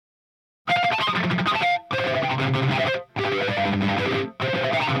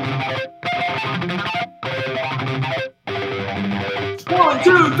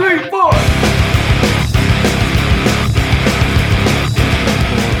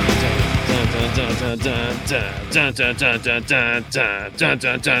All right.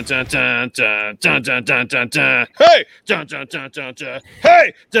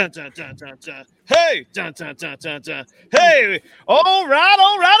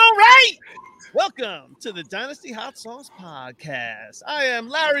 Welcome to the Dynasty Hot Sauce Podcast. I am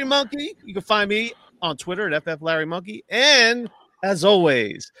Larry Monkey. You can find me on Twitter at FFLarryMonkey. And as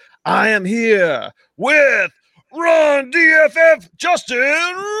always, I am here with Run DFF Justin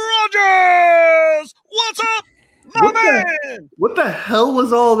Rogers. What's up, my man? What the hell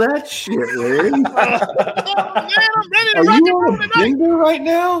was all that shit, Larry? Man, I'm ready to Are rock you and roll on a tonight. bingo right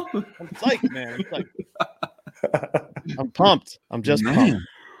now? I'm psyched, man. I'm pumped. I'm just pumped.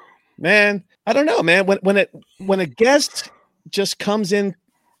 Man, I don't know, man. When a guest just comes in,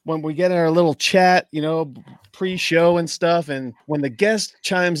 when we get in our little chat, pre-show and stuff, and when the guest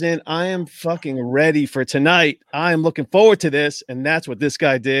chimes in, I am fucking ready for tonight. I am looking forward to this, and that's what this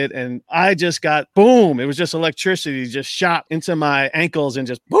guy did. And I just got boom. It was just electricity, just shot into my ankles and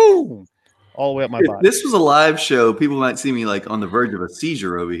just boom, all the way up my If body. this was a live show, people might see me like on the verge of a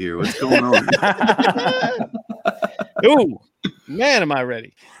seizure over here. What's going on? Ooh, man, am I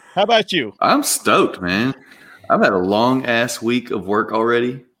ready? How about you? I'm stoked, man. I've had a long ass week of work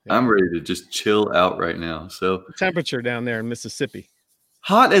already. Yeah. I'm ready to just chill out right now. So Temperature down there in Mississippi.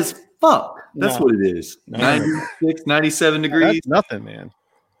 hot as fuck. That's No. what it is. No. 96, 97 degrees. That's nothing, man.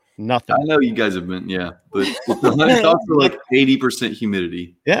 Nothing. I know you guys have been, but it's also like 80%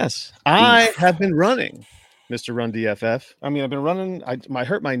 humidity. Yes, I have been running, Mr. Run DFF. I mean, I've been running. I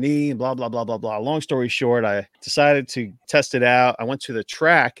hurt my knee and blah, blah, blah, blah, blah. Long story short, I decided to test it out. I went to the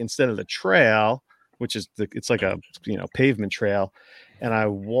track instead of the trail, which is it's like a pavement trail. And I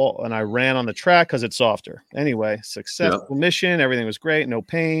ran on the track because it's softer. Anyway, successful mission. Everything was great. No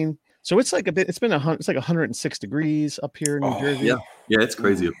pain. So it's like it's like 106 degrees up here in New Jersey. Yeah, it's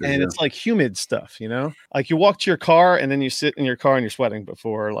crazy up there. And it's like humid stuff, like you walk to your car and then you sit in your car and you're sweating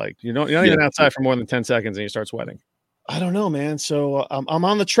before, like you're not even outside for more than 10 seconds and you start sweating. I don't know, man. So I'm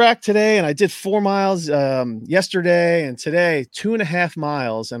on the track today and I did 4 miles yesterday and today 2.5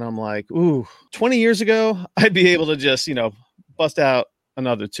 miles. And I'm like, ooh, 20 years ago, I'd be able to just, bust out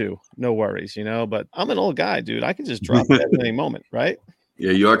another 2. No worries, but I'm an old guy, dude. I can just drop dead at any moment, right?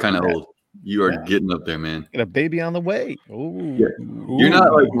 Yeah, you are kind of old. You are getting up there, man. Got a baby on the way. Ooh. Yeah. You're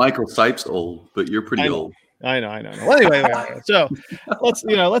not like Michael Sipes old, but you're pretty old. I know. Well, anyway, so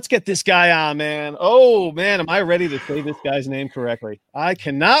let's get this guy on, man. Oh man, am I ready to say this guy's name correctly? I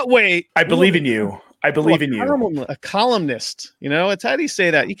cannot wait. I believe in you. I believe in you. A columnist, it's how do you say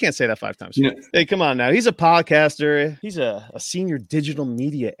that? You can't say that 5 times. Hey, come on now. He's a podcaster. He's a senior digital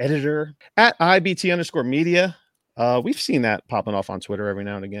media editor at IBT_media. We've seen that popping off on Twitter every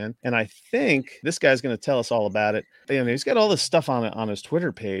now and again. And I think this guy's going to tell us all about it. He's got all this stuff on his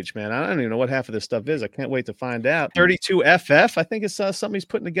Twitter page, man. I don't even know what half of this stuff is. I can't wait to find out. 32FF, I think it's something he's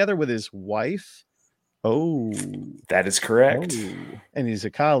putting together with his wife. Oh, that is correct. Oh. And he's a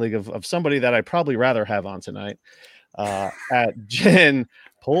colleague of somebody that I'd probably rather have on tonight at Jen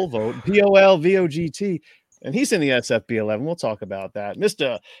Polvogt, POLVOGT. And he's in the SFB11. We'll talk about that.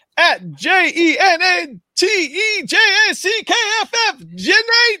 Mr. at JENNTEJACKFF,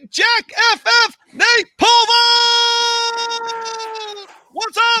 Nate Jack FF, Nate Polvogt.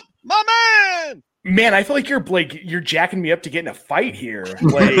 What's up, my man? Man, I feel like you're jacking me up to get in a fight here.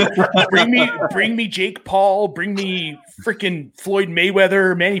 Like, bring me Jake Paul, bring me freaking Floyd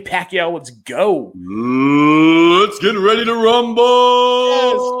Mayweather, Manny Pacquiao. Let's go. Let's get ready to rumble.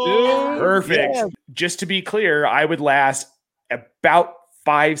 Yes, dude. Perfect. Yeah. Just to be clear, I would last about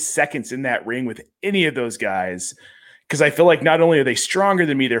 5 seconds in that ring with any of those guys because I feel like not only are they stronger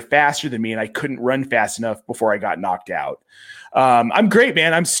than me, they're faster than me, and I couldn't run fast enough before I got knocked out. I'm great,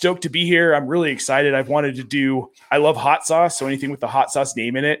 man. I'm stoked to be here. I'm really excited. I love hot sauce. So anything with the hot sauce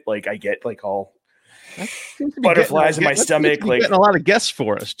name in it, like I get like all butterflies in my stomach. Like getting a lot of guests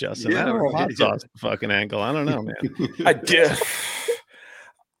for us, Justin. Yeah, I don't know hot sauce fucking angle. I don't know, man.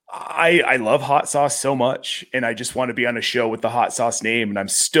 I love hot sauce so much, and I just want to be on a show with the hot sauce name, and I'm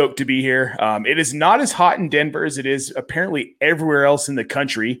stoked to be here. It is not as hot in Denver as it is apparently everywhere else in the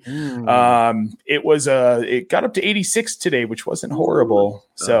country. It got up to 86 today, which wasn't horrible.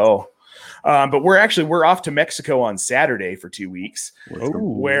 So, but we're off to Mexico on Saturday for 2 weeks,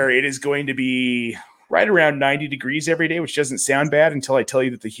 where it is going to be right around 90 degrees every day, which doesn't sound bad until I tell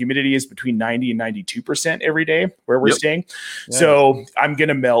you that the humidity is between 90 and 92% every day where we're staying. Yeah. So I'm going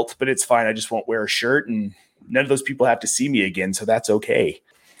to melt, but it's fine. I just won't wear a shirt and none of those people have to see me again. So that's okay.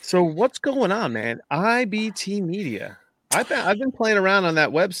 So what's going on, man? IBT Media. I've been playing around on that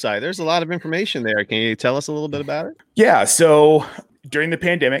website. There's a lot of information there. Can you tell us a little bit about it? Yeah. So during the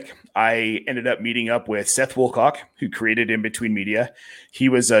pandemic, I ended up meeting up with Seth Woolcock, who created In Between Media. He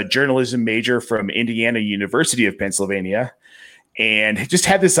was a journalism major from Indiana University of Pennsylvania, and just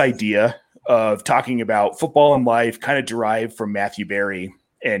had this idea of talking about football and life, kind of derived from Matthew Berry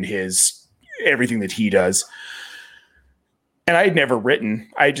and his everything that he does. And I had never written.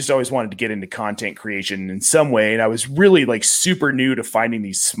 I just always wanted to get into content creation in some way. And I was really like super new to finding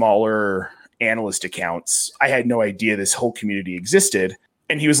these smaller analyst accounts. I had no idea this whole community existed.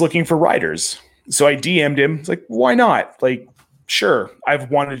 And he was looking for writers. So I DM'd him. It's like, why not? Like, sure.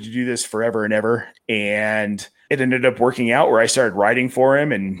 I've wanted to do this forever and ever. And it ended up working out where I started writing for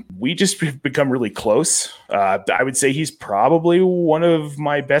him, and we just become really close. I would say he's probably one of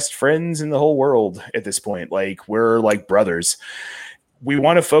my best friends in the whole world at this point. Like, we're like brothers. We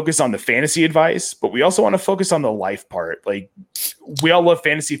want to focus on the fantasy advice, but we also want to focus on the life part. Like, we all love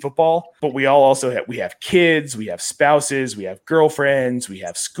fantasy football, but we all also have kids, we have spouses, we have girlfriends, we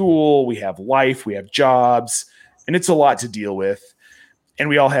have school, we have life, we have jobs, and it's a lot to deal with. And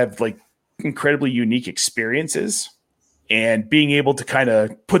we all have like incredibly unique experiences, and being able to kind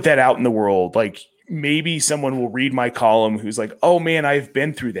of put that out in the world. Like, maybe someone will read my column who's like, oh man, I've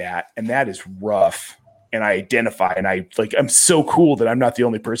been through that, and that is rough. And I identify, and I'm so cool that I'm not the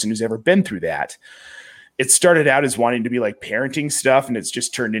only person who's ever been through that. It started out as wanting to be like parenting stuff, and it's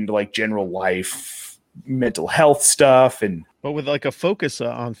just turned into like general life, mental health stuff. But with like a focus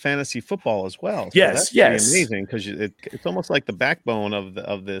on fantasy football as well. So yes, that's yes, amazing, because it's almost like the backbone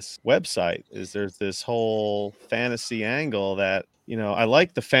of this website is there's this whole fantasy angle that, you know, I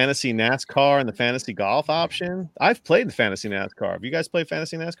like the fantasy NASCAR and the fantasy golf option. I've played the fantasy NASCAR. Have you guys played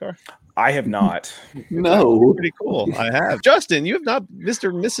fantasy NASCAR? I have not. No. Pretty cool. I have. Justin, you have not,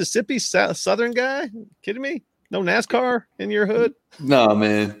 Mr. Mississippi Southern guy? Kidding me? No NASCAR in your hood? No,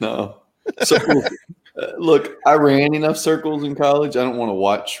 man, no. Circles. Look, I ran enough circles in college. I don't want to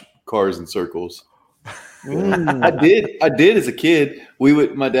watch cars in circles. I did as a kid.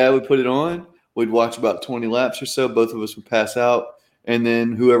 My dad would put it on. We'd watch about 20 laps or so. Both of us would pass out, and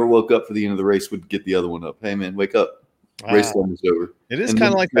then whoever woke up for the end of the race would get the other one up. Hey, man, wake up. Race almost over. It is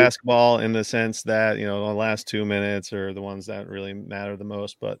kind of like basketball in the sense that, you know, the last 2 minutes are the ones that really matter the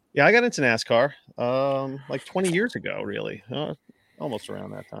most. But yeah, I got into NASCAR like 20 years ago, really, almost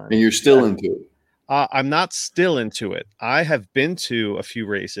around that time. And you're still into it. I'm not still into it. I have been to a few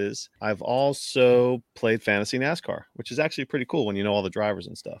races. I've also played fantasy NASCAR, which is actually pretty cool when you know all the drivers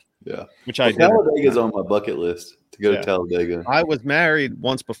and stuff. Yeah. I Talladega's on my bucket list to go to Talladega. I was married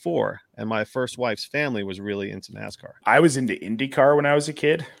once before, and my first wife's family was really into NASCAR. I was into IndyCar when I was a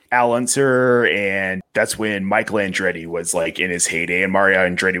kid. Al Unser, and that's when Michael Andretti was like in his heyday, and Mario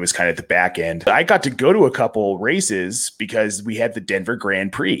Andretti was kind of at the back end. I got to go to a couple races because we had the Denver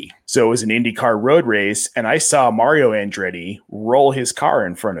Grand Prix. So it was an IndyCar road race, and I saw Mario Andretti roll his car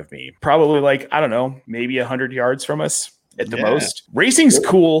in front of me, probably like, I don't know, maybe 100 yards from us at the most. Racing's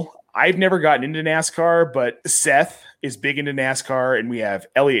cool. I've never gotten into NASCAR, but Seth is big into NASCAR, and we have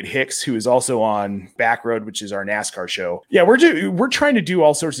Elliot Hicks, who is also on Backroad, which is our NASCAR show. Yeah, we're trying to do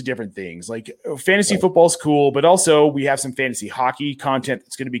all sorts of different things. Like, fantasy football is cool, but also we have some fantasy hockey content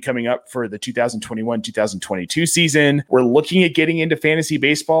that's going to be coming up for the 2021-2022 season. We're looking at getting into fantasy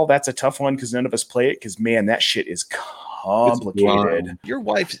baseball. That's a tough one because none of us play it, because man, that shit is complicated. Your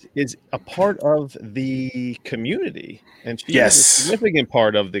wife is a part of the community, and she is a significant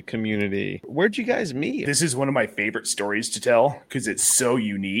part of the community. Where'd you guys meet? This is one of my favorite stories to tell because it's so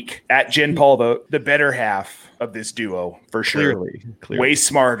unique. At Jen Paul, the better half of this duo, for sure. Clearly. Way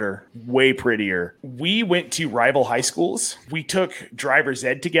smarter, way prettier. We went to rival high schools. We took driver's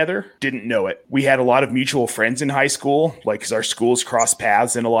ed together. Didn't know it. We had a lot of mutual friends in high school, like, because our schools crossed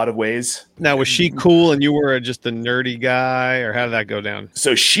paths in a lot of ways. Now, was she cool and you were just a nerdy guy, or how did that go down?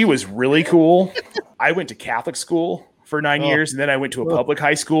 So she was really cool. I went to Catholic school for 9 years, and then I went to a public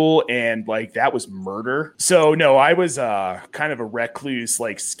high school, and like that was murder. So no, I was kind of a recluse,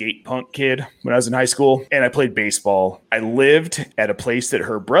 like skate punk kid when I was in high school, and I played baseball. I lived at a place that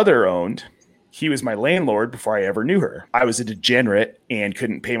her brother owned. He was my landlord before I ever knew her. I was a degenerate and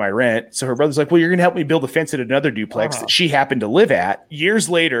couldn't pay my rent. So her brother's like, well, you're going to help me build a fence at another duplex that she happened to live at. Years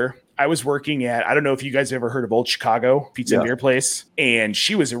later, I was working at, I don't know if you guys have ever heard of Old Chicago Pizza and Beer Place. And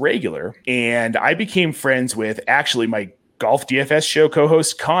she was a regular. And I became friends with actually my Golf DFS show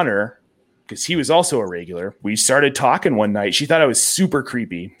co-host, Connor, because he was also a regular. We started talking one night. She thought I was super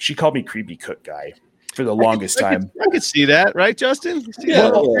creepy. She called me creepy cook guy for the longest time. I could see that, right, Justin?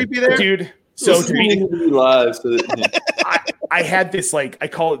 Yeah, creepy there, dude. So to be live, so that, I had this, like, I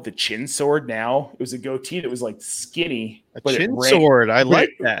call it the chin sword now. It was a goatee that was like skinny. A chin sword. I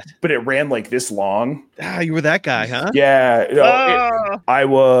like that. But it ran like this long. Ah, you were that guy, huh? Yeah. I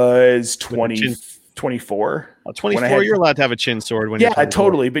was 24. 24, you're allowed to have a chin sword when you're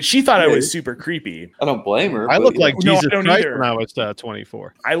totally. But she thought I was super creepy. I don't blame her. I looked like Jesus Christ when I was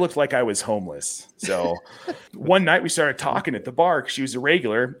 24. I looked like I was homeless. So one night we started talking at the bar because she was a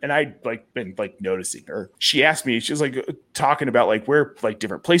regular, and I'd like been like noticing her. She asked me, she was like talking about like where like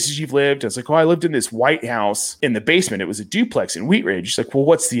different places you've lived. I was like, oh, I lived in this white house in the basement. It was a duplex in Wheat Ridge. She's like, well,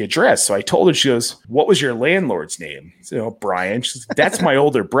 what's the address? So I told her. She goes, what was your landlord's name? So Brian. She's like, that's my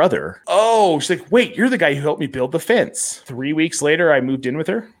older brother. Oh, she's like, wait, you're the guy who helped me build the fence. 3 weeks later, I moved in with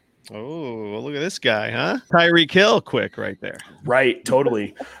her. Oh, look at this guy, huh? Tyreek Hill, quick right there. Right,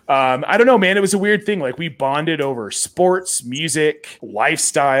 totally. I don't know, man. It was a weird thing. Like, we bonded over sports, music,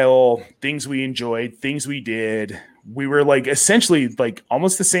 lifestyle, things we enjoyed, things we did. We were like essentially like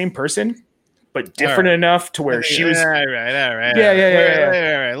almost the same person, but different enough to where she was. All right.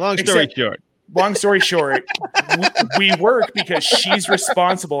 Yeah. Long story short, we work because she's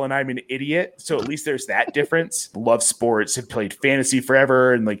responsible and I'm an idiot. So at least there's that difference. Love sports, have played fantasy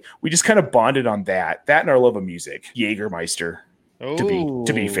forever. And like, we just kind of bonded on that and our love of music. Jägermeister,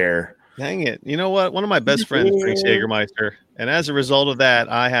 to be fair. Dang it. You know what? One of my best friends drinks Jägermeister. And as a result of that,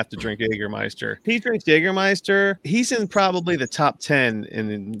 I have to drink Jägermeister. He drinks Jägermeister. He's in probably the top 10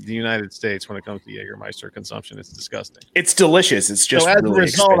 in the United States when it comes to Jägermeister consumption. It's disgusting. It's delicious. It's just so as really a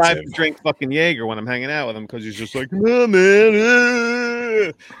result, expensive. I have to drink fucking Jaeger when I'm hanging out with him because he's just like, oh,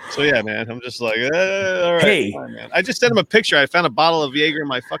 man. So yeah, man, I'm just like, all right. Hey, fine, man. I just sent him a picture. I found a bottle of Jaeger in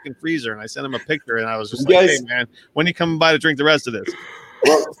my fucking freezer, and I sent him a picture, and I was just like, hey, man, when are you coming by to drink the rest of this?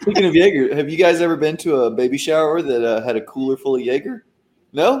 Well, speaking of Jaeger, have you guys ever been to a baby shower that had a cooler full of Jaeger?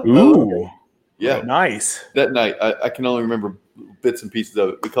 No? Ooh. Yeah. Nice. That night, I can only remember bits and pieces of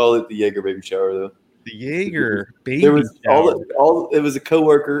it. We call it the Jaeger baby shower, though. The Jaeger baby there was shower. It was a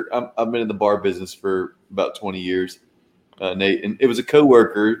coworker. I've been in the bar business for about 20 years, Nate. And it was a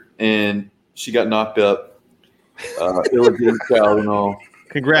coworker, and she got knocked up. Illegitimate child and all.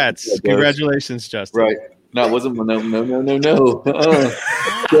 Congrats. Congratulations, Justin. Right. No, it wasn't. No.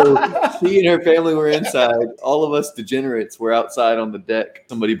 So she and her family were inside. All of us degenerates were outside on the deck.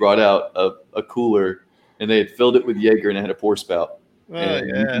 Somebody brought out a cooler, and they had filled it with Jaeger, and it had a pour spout. Oh, yeah.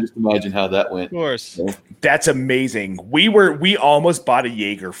 You can just imagine how that went. Of course. So, that's amazing. We almost bought a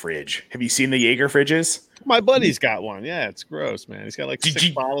Jaeger fridge. Have you seen the Jaeger fridges? My buddy's got one. Yeah, it's gross, man. He's got like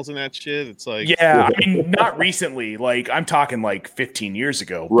 6 bottles in that shit. It's like, yeah, I mean, not recently. Like, I'm talking like 15 years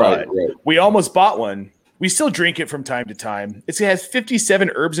ago. Right. We almost bought one. We still drink it from time to time. It has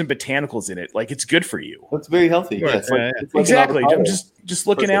 57 herbs and botanicals in it. Like, it's good for you. That's very healthy. Yeah, it's like exactly. I'm just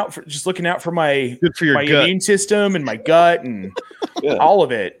looking out for my good for your my gut. immune system and my gut and all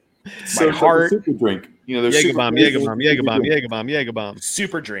of it. So my heart. Super drink. You know, there's Jaeger bomb.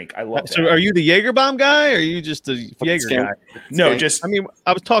 Super drink. I love that. So are you the Jaeger bomb guy or are you just the Jaeger guy? No, I mean,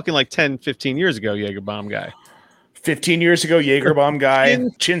 I was talking like 10, 15 years ago, Jaeger bomb guy. 15 years ago, Jaeger bomb guy,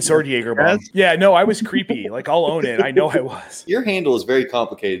 chin sword Jaeger bomb. Yeah, no, I was creepy. Like, I'll own it. I know I was. Your handle is very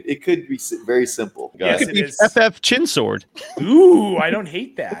complicated. It could be very simple. Yes, it could be FF chin sword. Ooh, I don't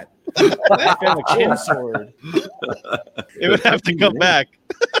hate that. FF chin sword. It would have to come back.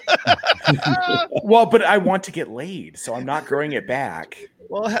 Well, but I want to get laid, so I'm not growing it back.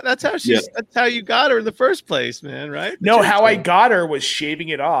 Well, that's how you got her in the first place, man, right? No, how I got her was shaving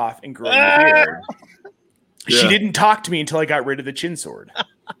it off and growing the beard. She didn't talk to me until I got rid of the chin sword.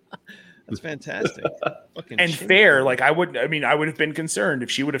 That's fantastic. And fair, like I would have been concerned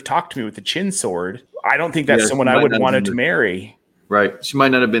if she would have talked to me with the chin sword. I don't think that's someone I would have wanted to marry. Right. She might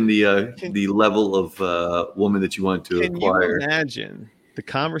not have been the level of woman that you wanted to acquire. Can you imagine the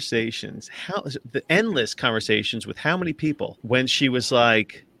conversations, the endless conversations with how many people when she was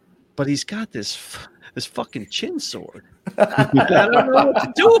like, but he's got this fucking chin sword. I don't know what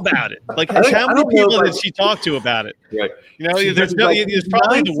to do about it. Like, how many people did she talk to about it? Right. You know, there's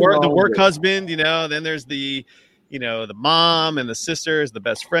probably the work husband. You know, then there's the mom and the sisters, the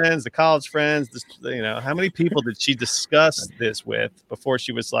best friends, the college friends. How many people did she discuss this with before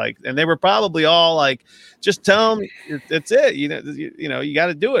she was like? And they were probably all like, "Just tell them that's it. You got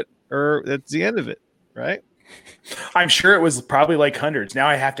to do it, or that's the end of it." Right. I'm sure it was probably like hundreds. Now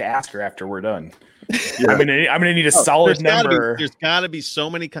I have to ask her after we're done. Yeah. I'm gonna need a solid number. There's got to be so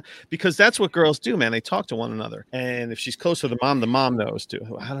many because that's what girls do, man. They talk to one another, and if she's close to the mom knows too.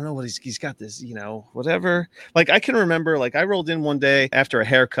 I don't know what he's got this, whatever. Like I can remember, like I rolled in one day after a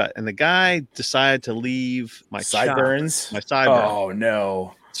haircut, and the guy decided to leave my sideburns. My sideburns. Oh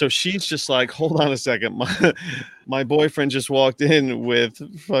no. So she's just like, hold on a second. My boyfriend just walked in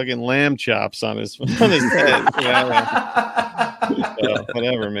with fucking lamb chops on his head.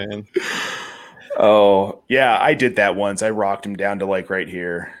 Whatever, man. Oh, yeah, I did that once. I rocked him down to like right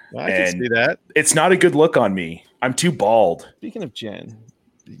here. Well, I can see that. It's not a good look on me. I'm too bald. Speaking of Jen,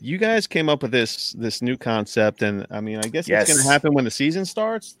 you guys came up with this new concept, and I mean, I guess it's going to happen when the season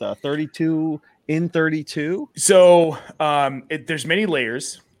starts, the 32 in 32. So there's many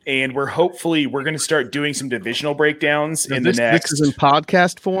layers, and we're going to start doing some divisional breakdowns the next. This is in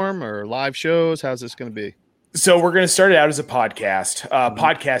podcast form or live shows. How's this going to be? So we're going to start it out as a podcast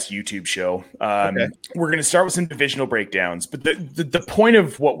YouTube show. Okay. We're going to start with some divisional breakdowns, but the point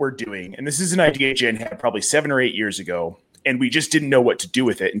of what we're doing, and this is an idea Jen had probably 7 or 8 years ago, and we just didn't know what to do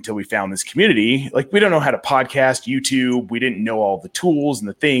with it until we found this community. Like, we don't know how to podcast YouTube. We didn't know all the tools and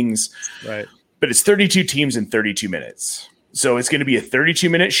the things. Right. But it's 32 teams in 32 minutes. So it's going to be a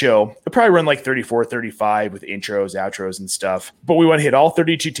 32-minute show. It'll probably run like 34, 35 with intros, outros, and stuff. But we want to hit all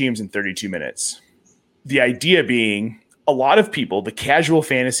 32 teams in 32 minutes. The idea being, a lot of people, the casual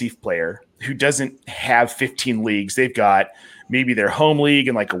fantasy player who doesn't have 15 leagues, they've got maybe their home league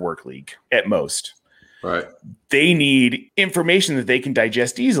and like a work league at most. Right. They need information that they can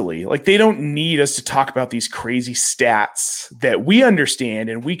digest easily. Like, they don't need us to talk about these crazy stats that we understand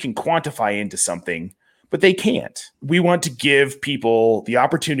and we can quantify into something, but they can't. We want to give people the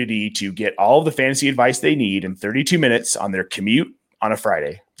opportunity to get all of the fantasy advice they need in 32 minutes on their commute on a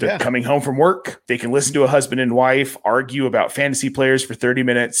Friday. They're coming home from work. They can listen to a husband and wife argue about fantasy players for 30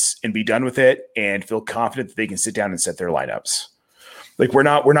 minutes and be done with it and feel confident that they can sit down and set their lineups. Like, we're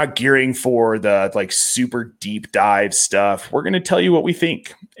not gearing for the like super deep dive stuff. We're going to tell you what we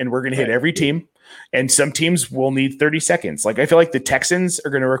think, and we're going to hit every team. And some teams will need 30 seconds. Like, I feel like the Texans are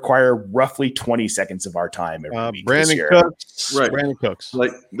going to require roughly 20 seconds of our time every week. Brandon Cooks. Right. Brandon Cooks.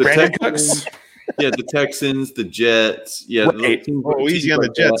 Like the Brandon Cooks. Yeah, the Texans, the Jets. Yeah. Easy on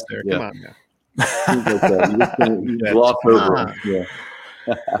the Jets there. Come on now. You gloss over. Yeah.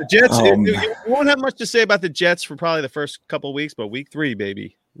 The Jets, you won't have much to say about the Jets for probably the first couple of weeks, but week 3,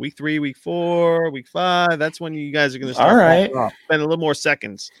 baby. Week 3, week 4, week 5. That's when you guys are going to start spend a little more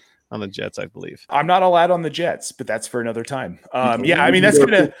seconds on the Jets, I believe. I'm not allowed on the Jets, but that's for another time. I mean, that's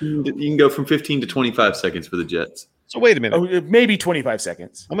going to... You can go from 15 to 25 seconds for the Jets. So wait a minute. Maybe 25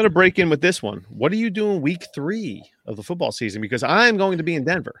 seconds. I'm going to break in with this one. What are you doing week 3 of the football season? Because I'm going to be in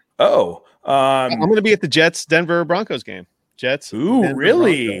Denver. Oh. I'm going to be at the Jets-Denver Broncos game. Jets. Ooh, Denver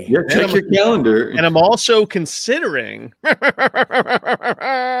really? Yeah, check your calendar. And I'm also considering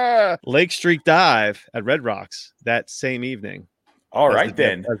Lake Street Dive at Red Rocks that same evening. All right,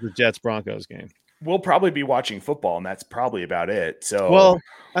 then. As the Jets-Broncos game. We'll probably be watching football, and that's probably about it. So, well,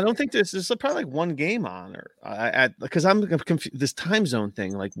 I don't think there's probably like one game on, or because I'm confused this time zone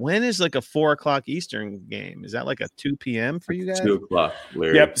thing. Like, when is like a 4:00 Eastern game? Is that like a 2 p.m. for you guys? 2:00.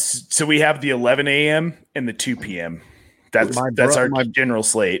 Larry. Yep. So we have the 11 a.m. and the 2 p.m. That's our general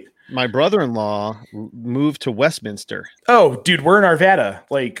slate. My brother-in-law moved to Westminster. Oh, dude, we're in Arvada.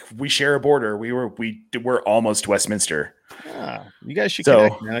 Like, we share a border. We're almost Westminster. You guys should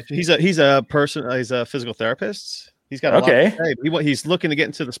connect, man. He's a physical therapist. He's got a lot to say. He's looking to get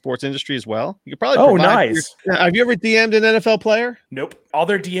into the sports industry as well. You could probably nice. Have you ever DM'd an NFL player? Nope. All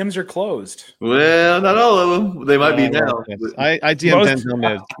their DMs are closed. Well, not all of them. They might be now. I DM'd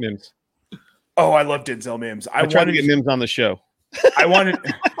Denzel Mims. Oh, I love Denzel Mims. I tried to get Mims on the show. I wanted,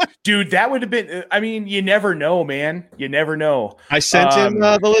 dude, that would have been, I mean, you never know, man. You never know. I sent him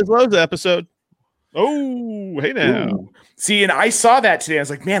the Liz Loza episode. Oh, hey now. Ooh. See, and I saw that today. I was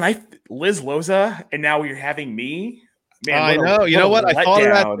like, man, Liz Loza, and now you're having me. Man, I know. You know what? I thought of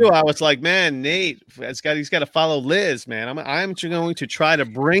that too. I was like, man, Nate, he's got to follow Liz, man. I'm going to try to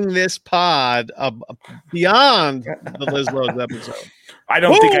bring this pod beyond the Liz Loza episode. I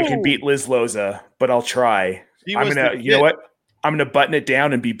don't think I can beat Liz Loza, but I'll try. You know what? I'm gonna button it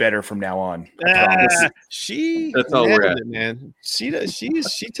down and be better from now on. That's all we're at, man. She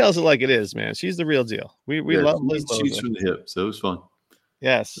tells it like it is, man. She's the real deal. We love Liz Loza. She's from the hip, so it was fun.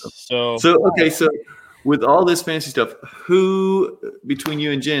 Yes. So with all this fancy stuff, who between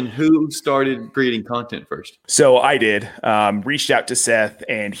you and Jen, who started creating content first? So I did. Reached out to Seth,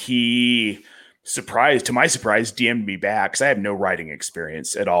 and he, to my surprise, DM'd me back because I have no writing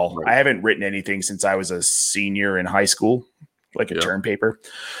experience at all. Right. I haven't written anything since I was a senior in high school, like a term paper.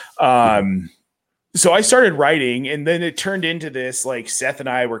 So I started writing, and then it turned into this, like, Seth and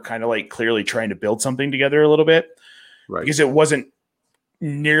I were kind of like clearly trying to build something together a little bit, right? Because it wasn't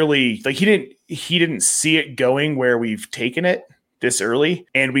nearly like he didn't see it going where we've taken it. this early,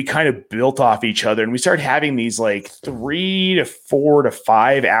 and we kind of built off each other, and we started having these like 3 to 4 to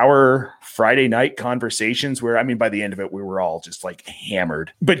 5 hour Friday night conversations where, I mean, by the end of it, we were all just like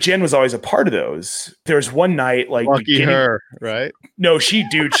hammered. But Jen was always a part of those. There was one night, like, lucky her, right? No, she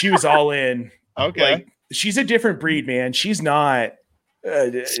was all in. Okay. Like, she's a different breed, man. She's not.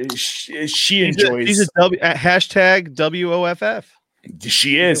 She enjoys. She's a hashtag WOFF.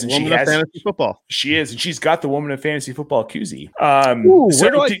 She is, and woman of fantasy football. She is, and she's got the woman of fantasy football koozie.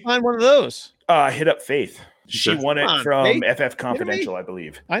 Where do I find one of those? Hit up Faith. She won it from Faith? FF Confidential, I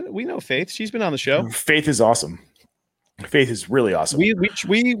believe. We know Faith. She's been on the show. Faith is awesome. Faith is really awesome.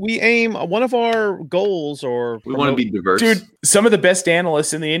 We aim, one of our goals, or we want to be diverse, dude. Some of the best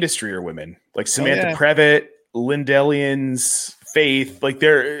analysts in the industry are women, like Samantha Previtt, Lindellians, Faith. Like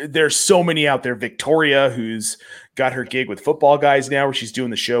there's so many out there. Victoria, who's got her gig with Football Guys now, where she's doing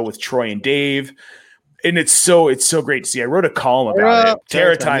the show with Troy and Dave. And it's so great to see. I wrote a column about it.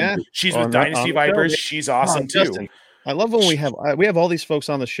 Tara Time. Yeah. She's with Dynasty Vipers. She's awesome too. Justin. I love when we have all these folks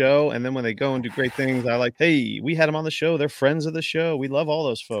on the show, and then when they go and do great things, I like, hey, we had them on the show. They're friends of the show. We love all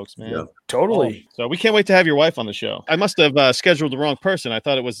those folks, man. Yeah, totally. So we can't wait to have your wife on the show. I must have scheduled the wrong person. I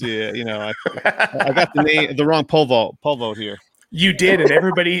thought it was the, I got the wrong poll vote here. You did, and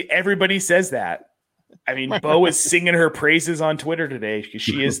everybody says that. I mean, Bo is singing her praises on Twitter today because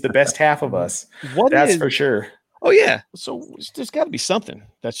she is the best half of us. That's for sure. Oh, yeah. So there's got to be something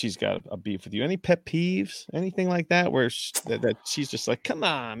that she's got a beef with you. Any pet peeves, anything like that, where that she's just like, come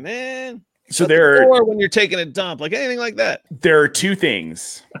on, man. So or when you're taking a dump, like anything like that. There are two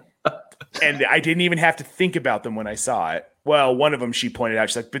things, and I didn't even have to think about them when I saw it. Well, one of them she pointed out.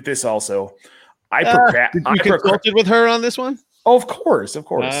 She's like, but this also, did you consulted with her on this one? Oh, of course.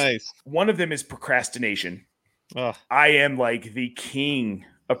 Nice. One of them is procrastination. Oh. I am like the king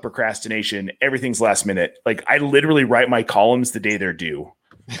of procrastination. Everything's last minute. Like I literally write my columns the day they're due.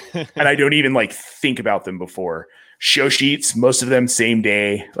 And I don't even like think about them before. Show sheets, most of them same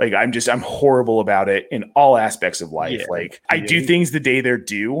day. Like I'm horrible about it in all aspects of life. Yeah. Like I do things the day they're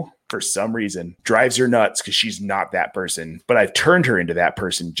due for some reason. Drives her nuts because she's not that person. But I've turned her into that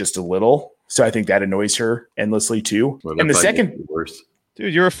person just a little. So I think that annoys her endlessly too. Well, and the second,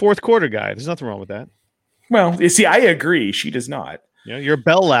 dude, you're a fourth quarter guy. There's nothing wrong with that. Well, you see, I agree. She does not. You know, you're a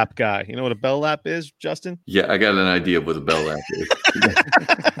bell lap guy. You know what a bell lap is, Justin? Yeah, I got an idea of what a bell lap is.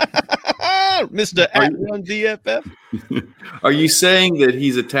 Mr. At1 DFF. Are you saying that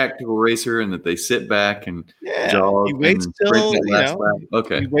he's a tactical racer and that they sit back and jog? He waits till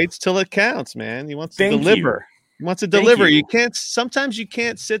Okay. He waits till it counts, man. He wants to deliver. He wants to deliver. You can't. Sometimes you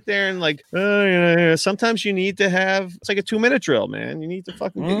can't sit there and like. Sometimes you need to have. It's like a 2-minute drill, man. You need to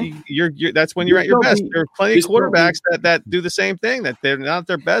fucking. You're. That's when you're at your best. There are plenty of quarterbacks that do the same thing. That they're not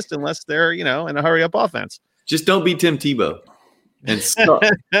their best unless they're in a hurry up offense. Just don't be Tim Tebow. And suck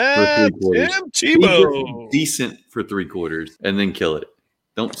for 3 quarters. Tim Tebow, decent for 3 quarters, and then kill it.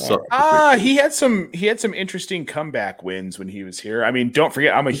 Don't suck. He had some interesting comeback wins when he was here. I mean, don't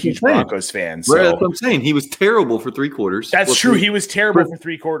forget, I'm a huge Broncos fan. So that's what I'm saying. He was terrible for 3 quarters. That's true. He was terrible for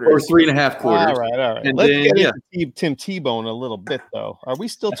 3 quarters or 3.5 quarters. All right. And let's get into Tim Tebow in a little bit, though. Are we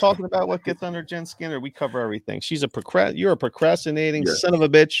still talking about what gets under Jen's skin, or we cover everything? You're a procrastinating son of a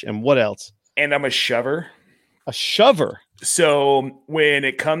bitch, and what else? And I'm a shover. A shover. So when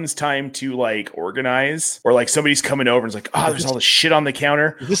it comes time to like organize, or like somebody's coming over and it's like, oh, there's all this shit on the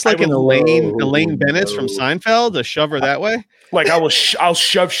counter. Is this like an Elaine Bennett from Seinfeld, a shover that way? Like I'll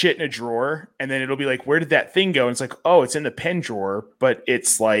shove shit in a drawer, and then it'll be like, where did that thing go? And it's like, oh, it's in the pen drawer, but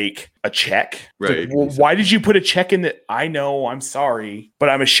it's like a check. Right. Like, well, why did you put a check in that? I know, I'm sorry, but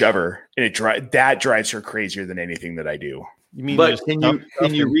I'm a shover, and that drives her crazier than anything that I do. You mean? But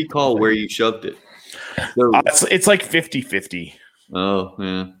can you recall where you shoved it? So, it's like 50-50. Oh,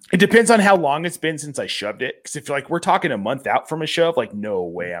 yeah. It depends on how long it's been since I shoved it. Because if like we're talking a month out from a shove, like no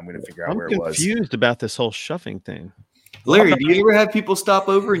way I'm going to figure out where it was. I'm confused about this whole shoving thing. Larry, do you ever have people stop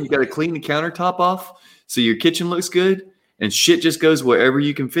over and you got to clean the countertop off so your kitchen looks good and shit just goes wherever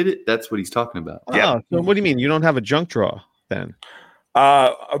you can fit it? That's what he's talking about. Yeah. So what do you mean? You don't have a junk drawer then?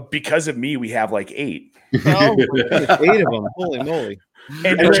 Because of me, we have like 8. Oh, 8 of them. Holy moly.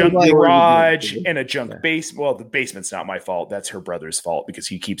 And a junk garage and a junk basement. Well, the basement's not my fault. That's her brother's fault because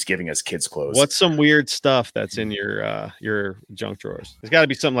he keeps giving us kids' clothes. What's some weird stuff that's in your junk drawers? There's got to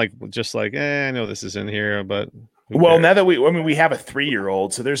be something like I know this is in here, but now that we have a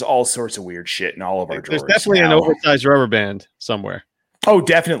 3-year-old, so there's all sorts of weird shit in all of our drawers. There's definitely an oversized rubber band somewhere. Oh,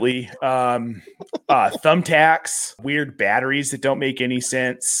 definitely. Thumbtacks, weird batteries that don't make any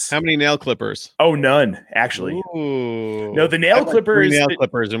sense. How many nail clippers? Oh, none, actually. Ooh. No, the nail clippers. Nail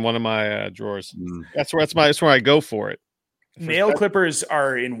clippers in one of my drawers. That's where I go for it. Nail clippers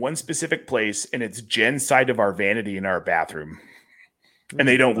are in one specific place, and it's Jen's side of our vanity in our bathroom, and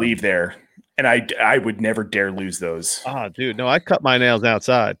they don't leave there. And I would never dare lose those. Oh, dude, no, I cut my nails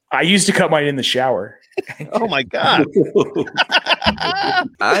outside. I used to cut mine in the shower. Oh my God.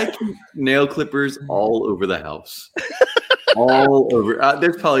 I keep nail clippers all over the house. All over.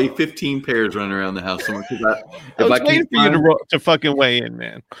 There's probably 15 pairs running around the house somewhere. I was waiting for you to fucking weigh in,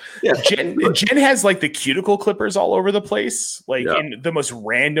 man. Yeah, Jen has like the cuticle clippers all over the place, like in the most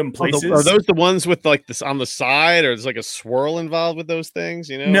random places. Are those the ones with like this on the side, or there's like a swirl involved with those things?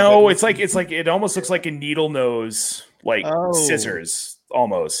 You know? No, it's like it almost looks like a needle nose, like scissors,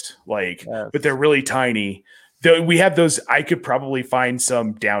 almost like, but they're really tiny. We have those. I could probably find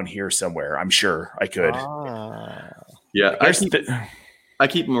some down here somewhere. I'm sure I could. Yeah, I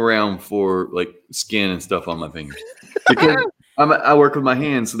keep them around for like skin and stuff on my fingers because I work with my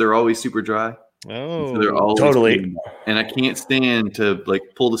hands, so they're always super dry. Oh, so they're always totally. clean, and I can't stand to like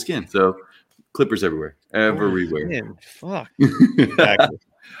pull the skin. So clippers everywhere. Man, fuck. Exactly.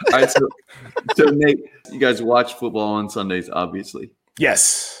 All right, so Nate, you guys watch football on Sundays, obviously.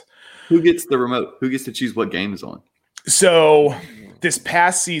 Yes. Who gets the remote? Who gets to choose what game is on? So this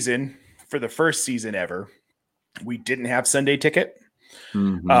past season, for the first season ever, we didn't have Sunday Ticket.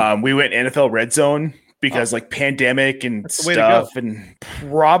 Mm-hmm. We went NFL Red Zone because like pandemic and stuff, and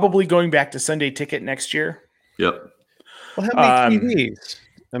probably going back to Sunday Ticket next year. Yep. Well, how many TVs?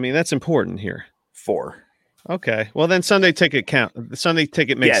 I mean, that's important here. 4. Okay. Well, then Sunday Ticket count. The Sunday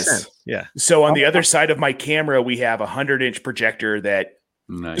Ticket makes sense. Yeah. So on the other side of my camera, we have a 100-inch projector that.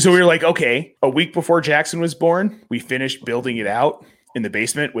 Nice. So we were like, okay, a week before Jackson was born, we finished building it out in the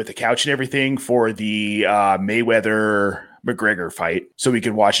basement with the couch and everything for the Mayweather McGregor fight, so we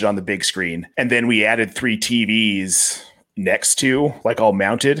could watch it on the big screen. And then we added 3 TVs next to, like all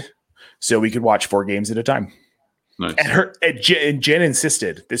mounted, so we could watch 4 games at a time. Nice. And Jen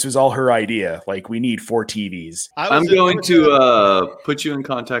insisted. This was all her idea. Like, we need 4 TVs. I'm going to put you in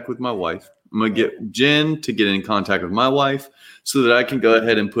contact with my wife. I'm going to get Jen to get in contact with my wife so that I can go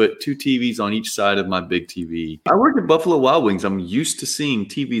ahead and put 2 TVs on each side of my big TV. I work at Buffalo Wild Wings. I'm used to seeing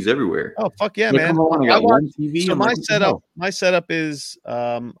TVs everywhere. Oh, fuck yeah, man. I got one TV. So my setup is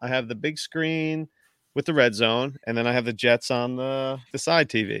I have the big screen with the red zone, and then I have the Jets on the side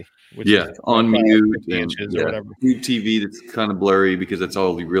TV. Which is on mute inches or whatever. Mute TV that's kind of blurry because that's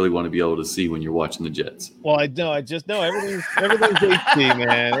all you really want to be able to see when you're watching the Jets. Well, I just know everything's HD,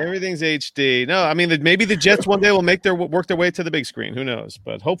 man. Everything's HD. No, I mean maybe the Jets one day will work their way to the big screen. Who knows?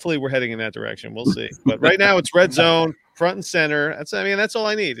 But hopefully we're heading in that direction. We'll see. But right now it's red zone, front and center. That's all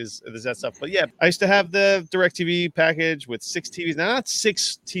I need is that stuff. But yeah, I used to have the DirecTV package with 6 TVs. Now not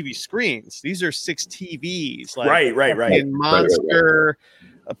 6 TV screens. These are 6 TVs. Like Right. Monster.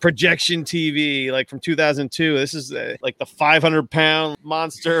 A projection TV like from 2002. This is like the 500-pound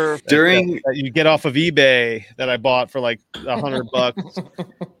monster that you get off of eBay that I bought for like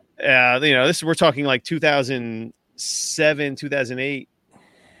 $100. We're talking like 2007, 2008.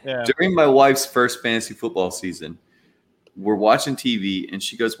 Yeah. During my wife's first fantasy football season, we're watching TV and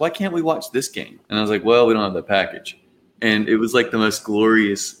she goes, "Why can't we watch this game?" And I was like, "Well, we don't have the package." And it was like the most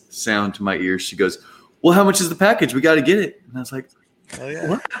glorious sound to my ears. She goes, "Well, how much is the package? We got to get it." And I was like, oh, yeah.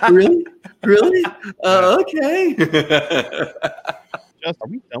 What? Really? Okay. Are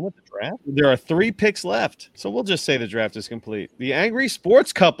we done with the draft? There are 3 picks left, so we'll just say the draft is complete. The Angry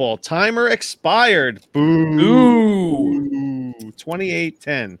Sports Couple timer expired. Boo.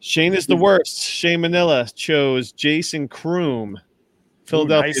 28-10. Shane is the worst. Shane Manila chose Jason Kroom,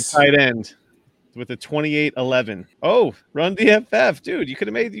 Philadelphia tight end, with a 28-11. Oh, Run DFF, dude! You could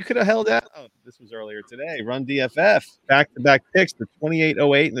have held out. Oh, this was earlier today. Run DFF back-to-back picks, the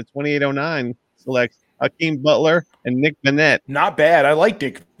 28-08 and the 28-09 selects Hakeem Butler and Nick Vannett. Not bad. I like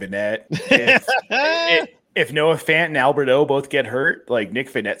Nick Vannett. If Noah Fant and Albert O both get hurt, like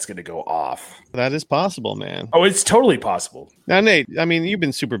Nick Vannett's going to go off. That is possible, man. Oh, it's totally possible. Now, Nate, I mean, you've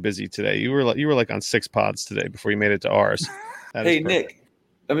been super busy today. You were like on 6 pods today before you made it to ours. Hey, Nick.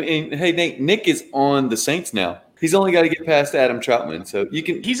 Nick is on the Saints now. He's only got to get past Adam Troutman, so you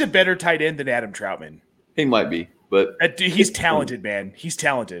can. He's a better tight end than Adam Troutman. He might be, but he's talented, man. He's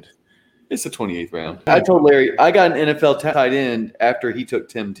talented. It's the 28th round. I told Larry I got an NFL tight end after he took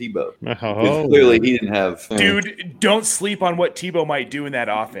Tim Tebow. Oh. Clearly, he didn't have. Dude, don't sleep on what Tebow might do in that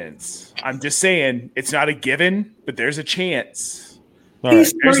offense. I'm just saying it's not a given, but there's a chance. All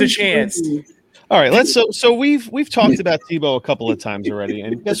right. There's a chance. All right, so we've talked about Tebow a couple of times already,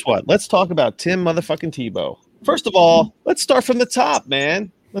 and guess what? Let's talk about Tim motherfucking Tebow. First of all, let's start from the top,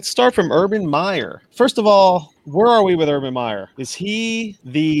 man. Let's start from Urban Meyer. First of all, where are we with Urban Meyer? Is he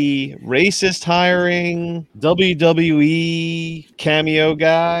the racist hiring WWE cameo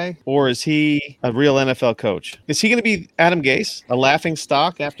guy, or is he a real NFL coach? Is he going to be Adam Gase, a laughing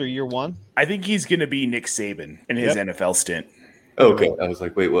stock after year one? I think he's going to be Nick Saban in his NFL stint. Okay, I was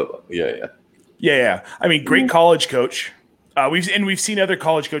like, wait, what? Yeah. I mean, great college coach. We've seen other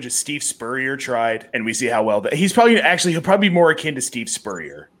college coaches. Steve Spurrier tried, and we see how well that he'll probably be more akin to Steve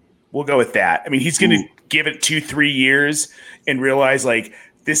Spurrier. We'll go with that. I mean, he's going to give it 2-3 years and realize like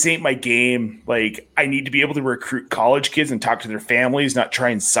this ain't my game. Like I need to be able to recruit college kids and talk to their families, not try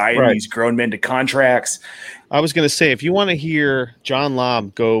and sign these grown men to contracts. I was going to say, if you want to hear John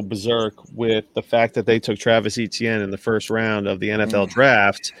Lobb go berserk with the fact that they took Travis Etienne in the first round of the NFL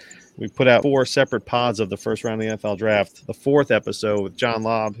draft. We put out 4 separate pods of the first round of the NFL draft. The 4th episode with John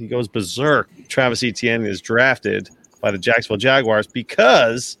Lobb, he goes berserk. Travis Etienne is drafted by the Jacksonville Jaguars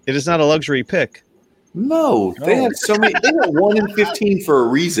because it is not a luxury pick. No, they had so many. They had 1 in 15 for a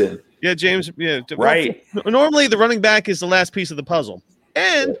reason. Yeah, James. Yeah, right. Normally, the running back is the last piece of the puzzle.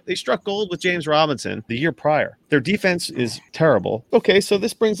 And they struck gold with James Robinson the year prior. Their defense is terrible. Okay, so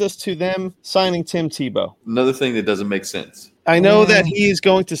this brings us to them signing Tim Tebow. Another thing that doesn't make sense. I know that he is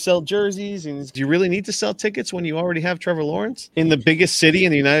going to sell jerseys. And do you really need to sell tickets when you already have Trevor Lawrence in the biggest city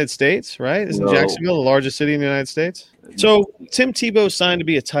in the United States, right? Isn't Jacksonville the largest city in the United States? So Tim Tebow signed to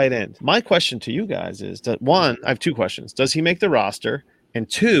be a tight end. My question to you guys is that, one, I have 2 questions. Does he make the roster? And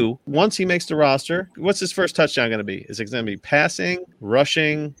 2, once he makes the roster, what's his first touchdown going to be? Is it going to be passing,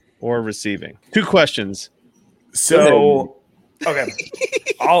 rushing, or receiving? 2 questions. So, okay,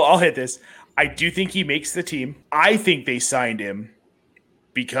 I'll hit this. I do think he makes the team. I think they signed him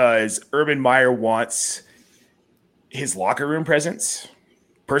because Urban Meyer wants his locker room presence,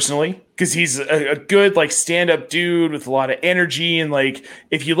 personally, because he's a good like stand-up dude with a lot of energy. And like,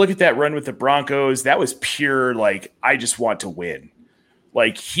 if you look at that run with the Broncos, that was pure like, I just want to win.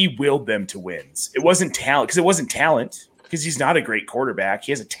 Like he willed them to wins. It wasn't talent because he's not a great quarterback.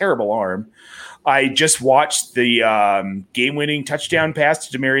 He has a terrible arm. I just watched the game-winning touchdown pass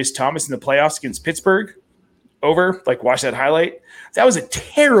to Demaryius Thomas in the playoffs against Pittsburgh. Watch that highlight. That was a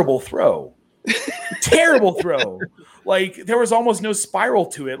terrible throw. Terrible throw. Like there was almost no spiral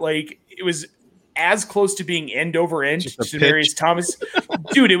to it. Like it was as close to being end over end to Demaryius Thomas.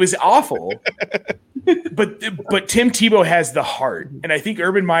 Dude, it was awful. But Tim Tebow has the heart. And I think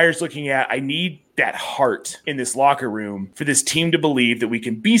Urban Meyer's looking at, I need that heart in this locker room for this team to believe that we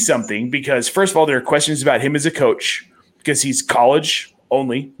can be something. Because first of all, there are questions about him as a coach because he's college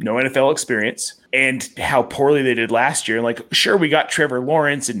only, no NFL experience, and how poorly they did last year. Like, sure, we got Trevor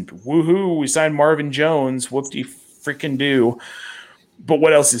Lawrence and woohoo, we signed Marvin Jones. Whoop-de-freaking-do. But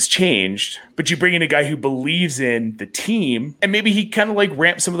what else has changed? But you bring in a guy who believes in the team, and maybe he kind of like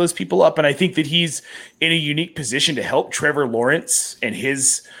ramps some of those people up. And I think that he's in a unique position to help Trevor Lawrence and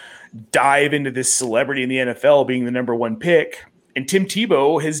his dive into this celebrity in the NFL being the number 1 pick. And Tim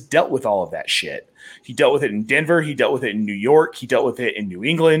Tebow has dealt with all of that shit. He dealt with it in Denver. He dealt with it in New York. He dealt with it in New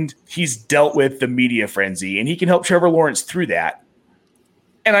England. He's dealt with the media frenzy, and he can help Trevor Lawrence through that.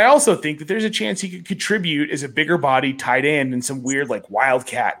 And I also think that there's a chance he could contribute as a bigger body tight end in some weird like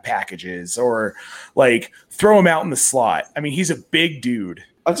wildcat packages or like throw him out in the slot. I mean, he's a big dude.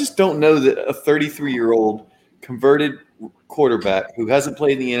 I just don't know that a 33-year-old converted quarterback who hasn't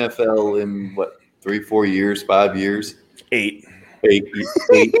played in the NFL in 3-4 years, 5 years, 8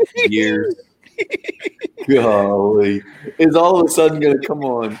 years. Golly, is all of a sudden going to come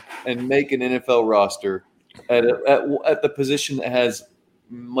on and make an NFL roster at the position that has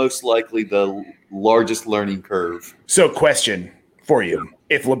most likely the largest learning curve. So question for you.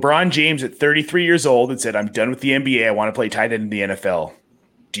 If LeBron James at 33 years old had said, I'm done with the NBA, I want to play tight end in the NFL,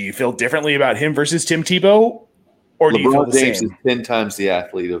 do you feel differently about him versus Tim Tebow? Or do you feel the LeBron James same? is 10 times the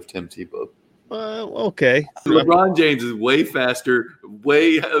athlete of Tim Tebow. Okay. LeBron James is way faster,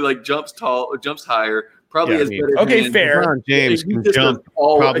 way jumps higher. Probably has better. Okay, hands. fair. LeBron James can jump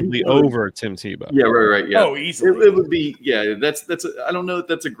probably over Tim Tebow. Yeah, right. Yeah. Oh, easily. It would be. Yeah, that's. I don't know if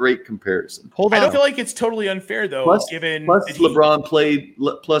that's a great comparison. Hold on. I don't feel like it's totally unfair though. Plus that LeBron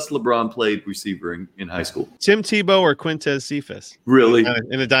played receiver in high school. Tim Tebow or Quintez Cephas? Really?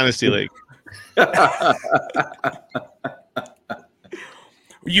 In a dynasty league.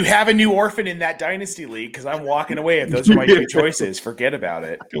 You have a new orphan in that dynasty league because I'm walking away if those are my 2 choices. Forget about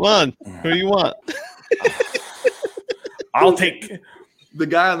it. Come on. Who do you want? I'll take the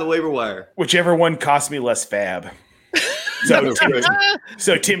guy on the waiver wire. Whichever one costs me less fab. So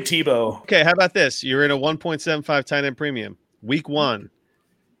Tim Tebow. Okay, how about this? You're in a 1.75 tight end premium. Week 1.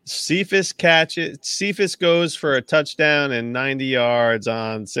 Cephas goes for a touchdown and 90 yards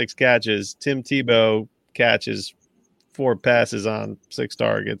on 6 catches. Tim Tebow catches 4 passes on 6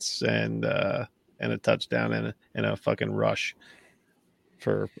 targets and a touchdown and a fucking rush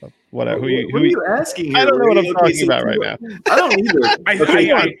for whatever. What are you asking here? I don't know what I'm talking about right now. I don't either.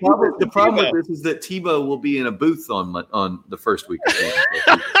 The problem with this is that Tebow will be in a booth on the first week of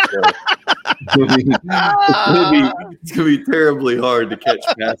the it's going to be terribly hard to catch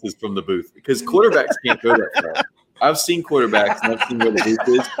passes from the booth because quarterbacks can't go that far. I've seen quarterbacks and I've seen where the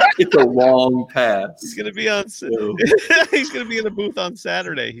booth is. It's a long pass. He's going to be he's going to be in the booth on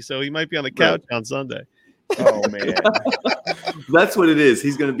Saturday, so he might be on the couch on Sunday. Oh man, that's what it is.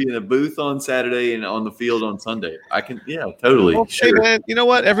 He's going to be in a booth on Saturday and on the field on Sunday. Totally. Well, sure. Hey man, you know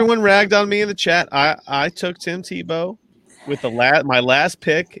what? Everyone ragged on me in the chat. I took Tim Tebow with my last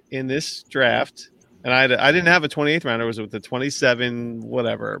pick in this draft, and I didn't have a 28th rounder. It was with the 27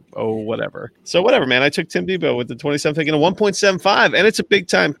 whatever. So whatever, man. I took Tim Tebow with the 27th pick and a 1.75, and it's a big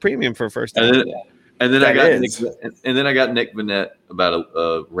time premium for a first time. And then I got Nick Vannett about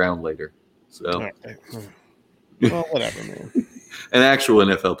a round later. So. Well, whatever, man. An actual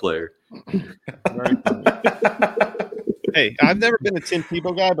NFL player. Very funny. Hey, I've never been a Tim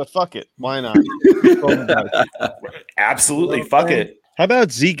Tebow guy, but fuck it. Why not? Absolutely, fuck it. How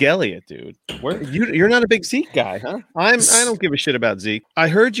about Zeke Elliott, dude? You're not a big Zeke guy, huh? I don't give a shit about Zeke. I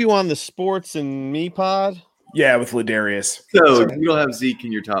heard you on the Sports and Me pod. Yeah, with Ladarius. So you don't have Zeke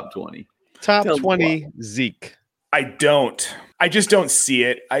in your top 20. Top 20 Zeke. I don't. I just don't see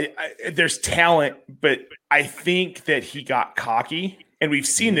it. I there's talent, but I think that he got cocky. And we've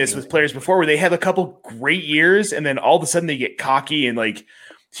seen this with players before where they have a couple great years and then all of a sudden they get cocky and like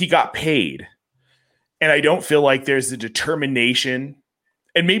he got paid. And I don't feel like there's the determination.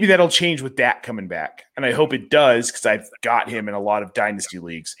 And maybe that'll change with Dak coming back. And I hope it does because I've got him in a lot of dynasty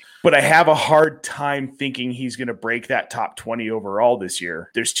leagues. But I have a hard time thinking he's going to break that top 20 overall this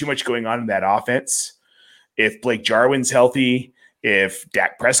year. There's too much going on in that offense. If Blake Jarwin's healthy, if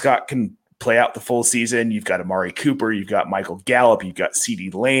Dak Prescott can play out the full season, you've got Amari Cooper, you've got Michael Gallup, you've got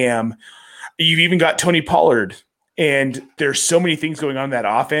CeeDee Lamb, you've even got Tony Pollard. And there's so many things going on in that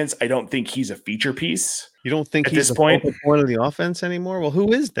offense. I don't think he's a feature piece. You don't think at he's this point of the offense anymore? Well,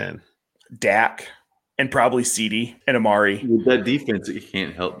 who is then? Dak and probably CeeDee and Amari. With that defense, it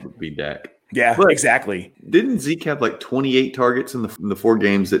can't help but be Dak. Yeah, but exactly. Didn't Zeke have like 28 targets in the 4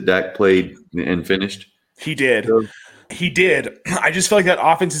 games that Dak played and finished? He did. He did. I just feel like that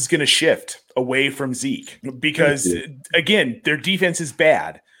offense is going to shift away from Zeke because, again, their defense is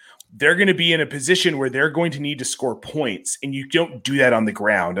bad. They're going to be in a position where they're going to need to score points, and you don't do that on the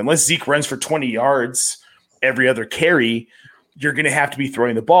ground. Unless Zeke runs for 20 yards every other carry, you're going to have to be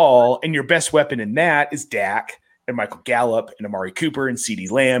throwing the ball, and your best weapon in that is Dak and Michael Gallup and Amari Cooper and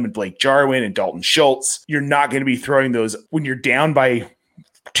CeeDee Lamb and Blake Jarwin and Dalton Schultz. You're not going to be throwing those when you're down by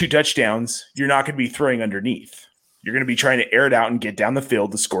 2 touchdowns. You're not going to be throwing underneath. You're going to be trying to air it out and get down the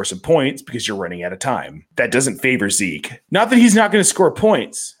field to score some points because you're running out of time. That doesn't favor Zeke. Not that he's not going to score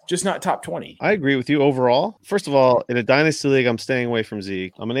points, just not top 20. I agree with you overall. First of all, in a dynasty league, I'm staying away from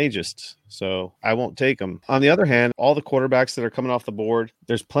Zeke. I'm an ageist, so I won't take him. On the other hand, all the quarterbacks that are coming off the board,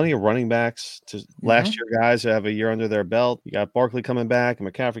 there's plenty of running backs to last year guys who have a year under their belt. You got Barkley coming back and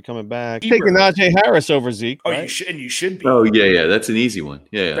McCaffrey coming back. Taking Najee Harris over Zeke. Oh, right? you should be. Oh, yeah. That's an easy one.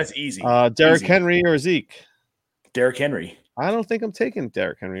 Yeah. That's easy. Derrick Henry or Zeke? Derrick Henry. I don't think I'm taking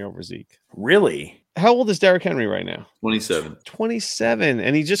Derrick Henry over Zeke. Really? How old is Derrick Henry right now? 27. 27.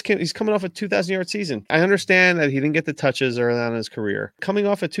 And he's coming off a 2,000-yard season. I understand that he didn't get the touches early on in his career. Coming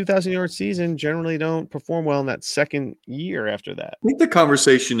off a 2,000-yard season generally don't perform well in that second year after that. I think the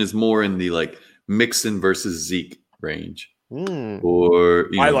conversation is more in the like Mixon versus Zeke range. Or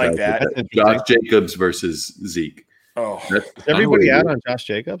I like that. Josh Jacobs versus Zeke. Oh, is everybody out on Josh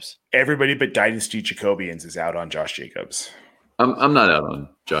Jacobs? Everybody but Dynasty Jacobians is out on Josh Jacobs. I'm not out on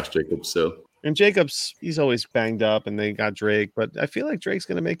Josh Jacobs. So, and Jacobs, he's always banged up, and they got Drake, but I feel like Drake's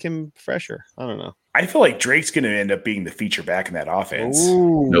going to make him fresher. I don't know. I feel like Drake's going to end up being the feature back in that offense.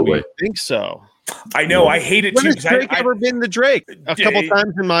 Ooh, no way. I think so. I know. I hate it when too. Has Drake ever been the Drake? A couple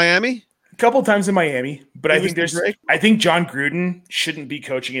times in Miami. A couple times in Miami, but I think John Gruden shouldn't be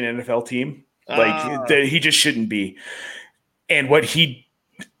coaching an NFL team. He just shouldn't be. And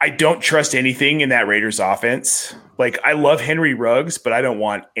I don't trust anything in that Raiders offense. Like, I love Henry Ruggs, but I don't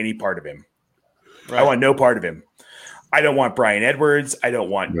want any part of him. Right. I want no part of him. I don't want Brian Edwards. I don't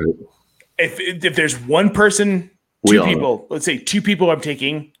want if there's one person, let's say 2 people I'm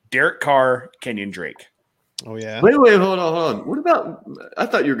taking, Derek Carr, Kenyon Drake. Oh, yeah. Wait, hold on. What about – I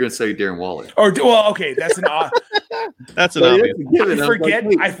thought you were going to say Darren Waller. Okay, that's an That's an obvious.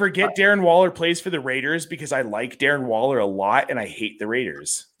 I forget Darren Waller plays for the Raiders because I like Darren Waller a lot and I hate the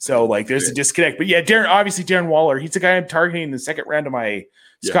Raiders. So like there's a disconnect. But yeah, Darren Waller, he's the guy I'm targeting in the second round of my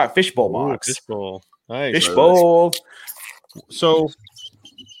Scott Fishbowl mocks. Fishbowl. Nice. Fishbowl. So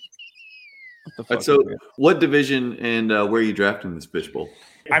what division and where are you drafting this Fishbowl?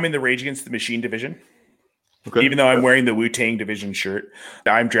 I'm in the Rage Against the Machine division. Okay. Even though I'm wearing the Wu-Tang division shirt,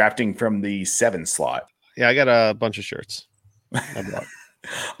 I'm drafting from the 7 slot. Yeah, I got a bunch of shirts.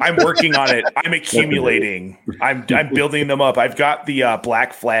 I'm working on it. I'm accumulating. I'm building them up. I've got the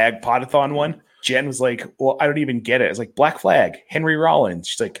Black Flag Podathon one. Jen was like, well, I don't even get it. It's like Black Flag, Henry Rollins.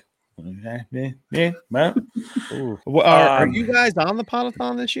 She's like, are you guys on the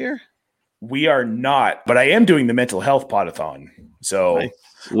Podathon this year? We are not, but I am doing the mental health Podathon. So nice.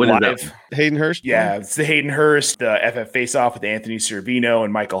 When is that? Hayden Hurst? Yeah, it's the Hayden Hurst, the FF Face-Off with Anthony Servino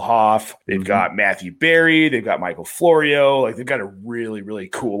and Michael Hoff. They've got Matthew Berry. They've got Michael Florio. Like they've got a really, really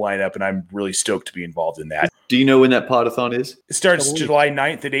cool lineup, and I'm really stoked to be involved in that. Do you know when that Podathon is? It starts July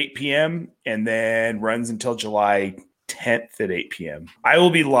 9th at 8 p.m. and then runs until July 10th at 8 p.m. I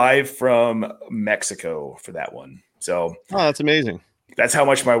will be live from Mexico for that one. So, that's amazing. That's how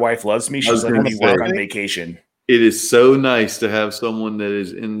much my wife loves me. She's letting me work on vacation. It is so nice to have someone that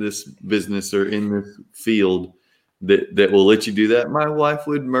is in this business or in this field that will let you do that. My wife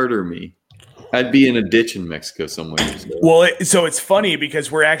would murder me. I'd be in a ditch in Mexico somewhere. So. Well, so it's funny because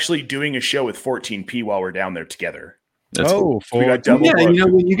we're actually doing a show with 14P while we're down there together. That's cool. We got double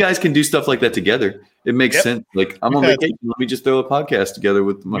when you guys can do stuff like that together, it makes sense. Like I'm on vacation, let me just throw a podcast together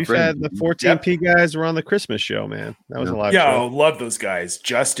with my friends. Had the 14P guys were on the Christmas show, man. That was a live show. Yeah, love those guys.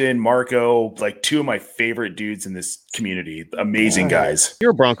 Justin, Marco, like two of my favorite dudes in this community. Amazing guys.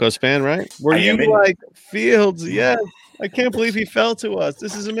 You're a Broncos fan, right? Were you like Fields? Yes. I can't believe he fell to us.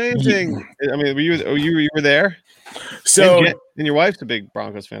 This is amazing. I mean, you were there? So and your wife's a big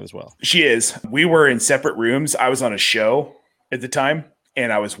Broncos fan as well. She is. We were in separate rooms. I was on a show at the time,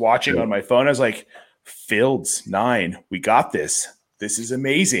 and I was watching on my phone. I was like, Fields 9, we got this. This is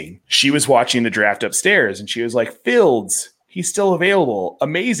amazing. She was watching the draft upstairs, and she was like, Fields, he's still available.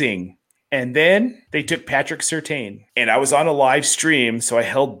 Amazing. And then they took Patrick Surtain, and I was on a live stream, so I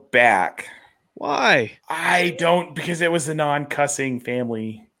held back. Why? Because it was a non-cussing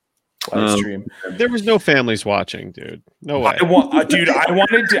family live stream. There was no families watching, dude. No way. I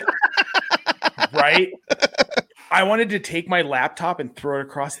wanted to, right? I wanted to take my laptop and throw it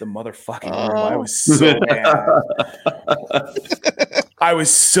across the motherfucking room. I was so mad. I was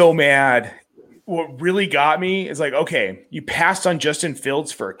so mad. What really got me is like, okay, you passed on Justin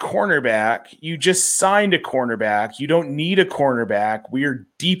Fields for a cornerback. You just signed a cornerback. You don't need a cornerback. We're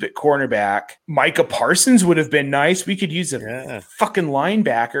deep at cornerback. Micah Parsons would have been nice. We could use a fucking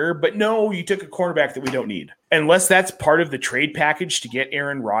linebacker, but no, you took a cornerback that we don't need. Unless that's part of the trade package to get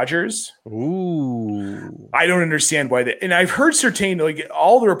Aaron Rodgers. Ooh. I don't understand why that. And I've heard Surtain, like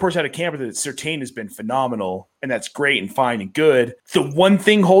all the reports out of camp that Surtain has been phenomenal, and that's great and fine and good. The one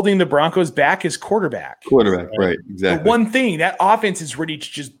thing holding the Broncos back is quarterback. Right, exactly. The one thing, that offense is ready to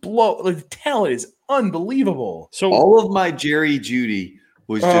just blow. Like, the talent is unbelievable. So all of my Jerry Jeudy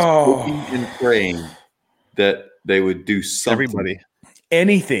was just hoping and praying that they would do something. Everybody.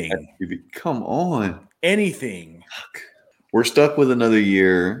 Anything. Come on. Anything. We're stuck with another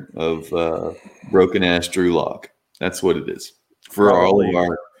year of broken ass Drew Lock. That's what it is for all of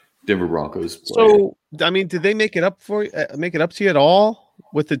our Denver Broncos players. So, I mean, did they make it up to you at all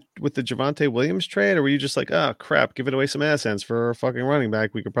with the Javonte Williams trade, or were you just like, oh crap, giving away some assets for a fucking running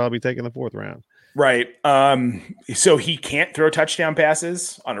back we could probably take in the 4th round? Right. So he can't throw touchdown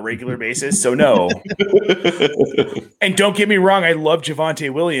passes on a regular basis. So no. And don't get me wrong, I love Javonte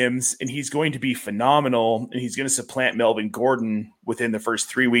Williams, and he's going to be phenomenal, and he's going to supplant Melvin Gordon within the first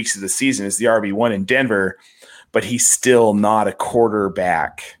 3 weeks of the season as the RB1 in Denver, but he's still not a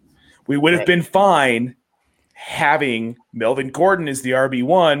quarterback. We would have been fine having Melvin Gordon as the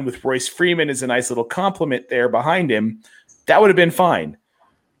RB1 with Royce Freeman as a nice little compliment there behind him. That would have been fine.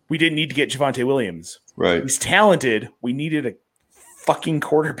 We didn't need to get Javonte Williams. Right. He's talented. We needed a fucking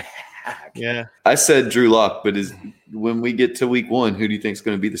quarterback. Yeah. I said Drew Lock, but when we get to week 1, who do you think is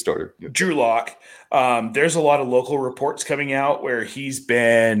going to be the starter? Drew Lock. There's a lot of local reports coming out where he's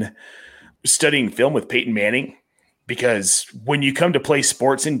been studying film with Peyton Manning, because when you come to play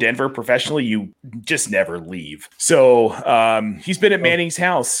sports in Denver professionally, you just never leave. So he's been at Manning's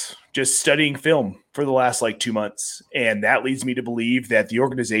house just studying film for the last 2 months. And that leads me to believe that the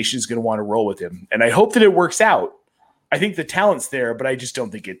organization is going to want to roll with him. And I hope that it works out. I think the talent's there, but I just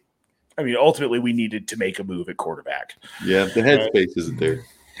don't think it. I mean, ultimately we needed to make a move at quarterback. Yeah. The headspace isn't there.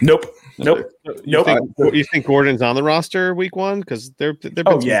 Nope. You think Gordon's on the roster week 1? Because there've been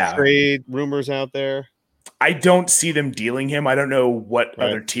some trade rumors out there. I don't see them dealing him. I don't know what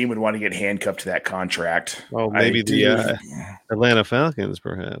other team would want to get handcuffed to that contract. Oh, maybe the Atlanta Falcons,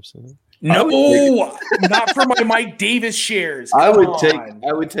 perhaps. No, not for my Mike Davis shares. I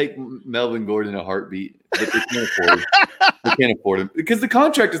would take Melvin Gordon a heartbeat, but they can't afford him. They can't afford him because the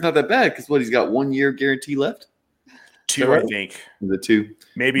contract is not that bad. Because he's got 1 year guarantee left. 2, I think. The 2,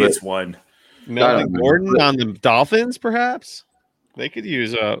 maybe it's 1. Melvin Gordon on the Dolphins, perhaps. They could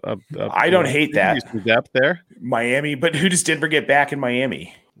use a I don't hate that. Use some depth there. Miami, but who does Denver get back in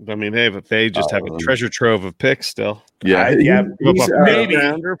Miami? I mean, they just have a treasure trove of picks still. Yeah, maybe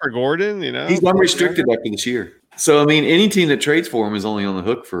for Gordon. He's unrestricted after this year. So I mean, any team that trades for him is only on the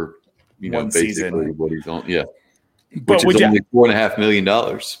hook for 1 season. What he's on, yeah. But which is only $4.5 million,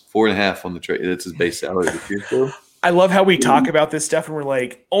 $4.5 on the trade. That's his base salary this year. So. I love how we talk about this stuff and we're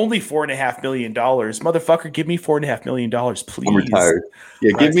like, only $4.5 million. Motherfucker, give me $4.5 million, please. I'm retired.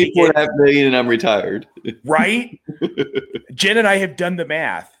 Yeah, give me $4.5 million and I'm retired. Right? Jen and I have done the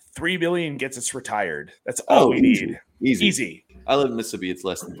math. $3 million gets us retired. That's all we need. Easy. I live in Mississippi. It's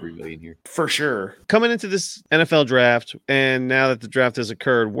less than $3 million here. For sure. Coming into this NFL draft, and now that the draft has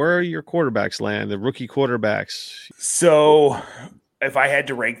occurred, where are your quarterbacks land, the rookie quarterbacks? So if I had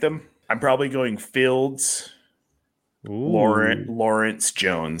to rank them, I'm probably going Fields, Lawrence,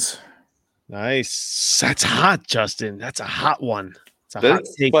 Jones. Nice. That's hot, Justin. That's a hot one. It's a hot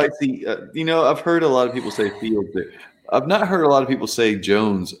take. Spicy. I've heard a lot of people say Fields. I've not heard a lot of people say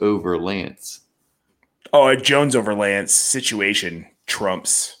Jones over Lance. Oh, a Jones over Lance situation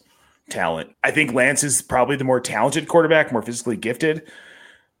trumps talent. I think Lance is probably the more talented quarterback, more physically gifted.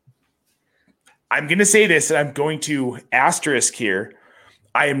 I'm going to say this, and I'm going to asterisk here.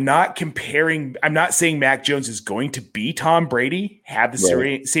 I'm not saying Mac Jones is going to be Tom Brady, have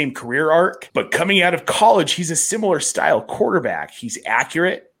the same career arc, but coming out of college, he's a similar style quarterback. He's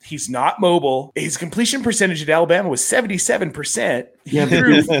accurate. He's not mobile. His completion percentage at Alabama was 77%. He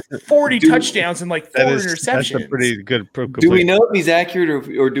threw 40 touchdowns and like 4 interceptions. That's a pretty good. Do we know if he's accurate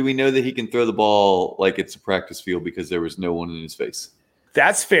or do we know that he can throw the ball like it's a practice field because there was no one in his face?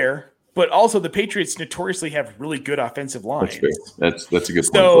 That's fair. But also, the Patriots notoriously have really good offensive lines. That's a good point.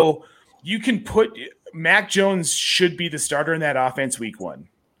 So you can put Mac Jones should be the starter in that offense week 1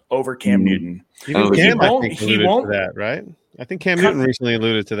 over Cam Newton. He won't. To that, right? I think Cam Newton recently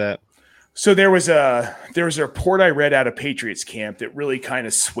alluded to that. So there was a report I read out of Patriots camp that really kind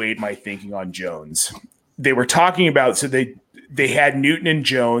of swayed my thinking on Jones. They were talking about they had Newton and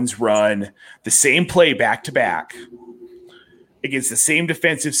Jones run the same play back to back against the same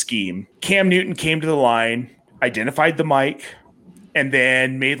defensive scheme. Cam Newton came to the line, identified the mic, and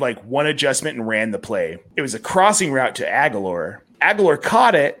then made like one adjustment and ran the play. It was a crossing route to Aguilar. Aguilar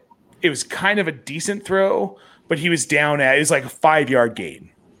caught it. It was kind of a decent throw, but he was down it was like a 5-yard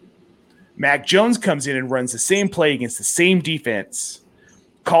gain. Mac Jones comes in and runs the same play against the same defense,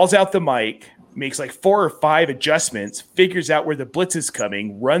 calls out the mic, makes like 4 or 5 adjustments, figures out where the blitz is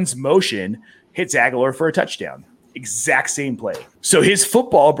coming, runs motion, hits Aguilar for a touchdown. Exact same play. So his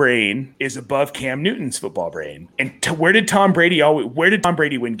football brain is above Cam Newton's football brain. And where did Tom Brady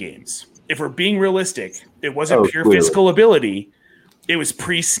win games? If we're being realistic, it wasn't pure physical ability. It was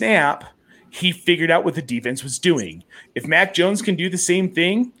pre-snap. He figured out what the defense was doing. If Mac Jones can do the same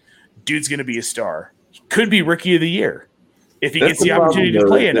thing, dude's going to be a star. He could be rookie of the year if he gets the opportunity to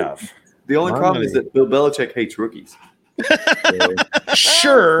play enough. The only problem is that Bill Belichick hates rookies.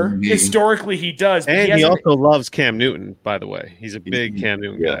 Sure, historically he does, and he also loves Cam Newton. By the way, he's a big Cam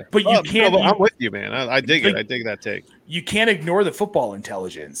Newton guy. But you can't. I'm with you, man. I dig it. I dig that take. You can't ignore the football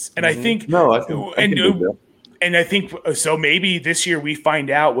intelligence, and I think I think so. Maybe this year we find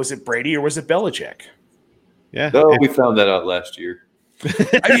out, was it Brady or was it Belichick? Yeah, we found that out last year.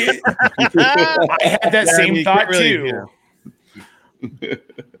 I had that same thought too. Yeah.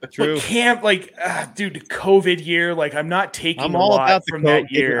 True. But Cam, dude, COVID year, I'm not taking a lot from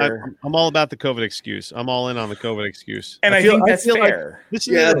that year. I'm all about the COVID excuse. I'm all in on the COVID excuse, and I think that's fair. But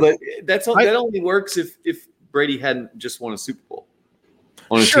that only works if Brady hadn't just won a Super Bowl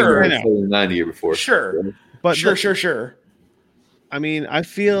on a team that was 90 year before. Sure, but sure. I mean, I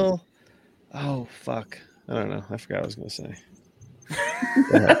feel. Oh fuck! I don't know. I forgot what I was going to say.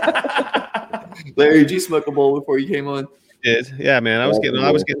 Larry, did you smoke a bowl before you came on? Did. Yeah, man. I was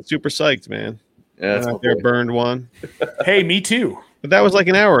getting super psyched, man. Yeah, out there burned one. Hey, me too. But that was like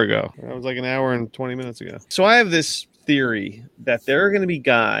an hour ago. That was like an hour and 20 minutes ago. So I have this theory that there are going to be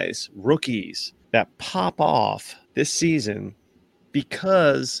guys, rookies, that pop off this season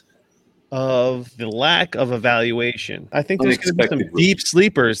because of the lack of evaluation. I think there's going to be some deep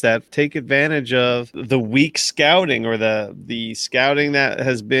sleepers that take advantage of the weak scouting or the scouting that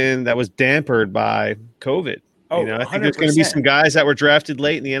was dampered by COVID. Oh, I think there's going to be some guys that were drafted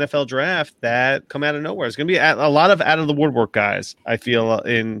late in the NFL draft that come out of nowhere. It's going to be a lot of out of the woodwork guys, I feel,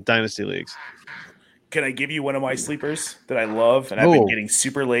 in dynasty leagues. Can I give you one of my sleepers that I love and I've been getting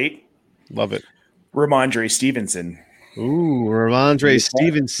super late? Love it. Ramondre Stevenson. Ooh, Ramondre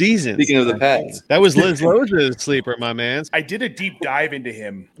Stevenson. Speaking of the Pats. That was Liz Loja's sleeper, my man. I did a deep dive into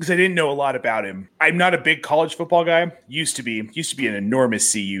him because I didn't know a lot about him. I'm not a big college football guy. Used to be an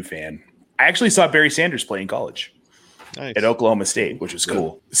enormous CU fan. I actually saw Barry Sanders play in college at Oklahoma State, which was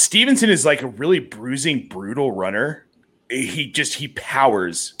cool. Stevenson is like a really bruising, brutal runner. He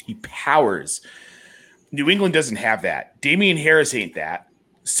powers. He powers. New England doesn't have that. Damian Harris ain't that.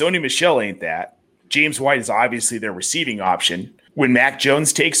 Sony Michel ain't that. James White is obviously their receiving option. When Mac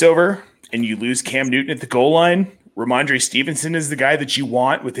Jones takes over and you lose Cam Newton at the goal line, Ramondre Stevenson is the guy that you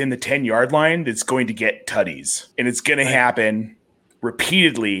want within the 10-yard line that's going to get tutties. And it's going to happen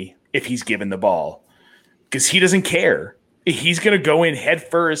repeatedly if he's given the ball because he doesn't care. He's going to go in head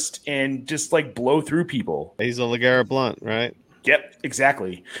first and just like blow through people. He's a LeGarrette Blount, right? Yep,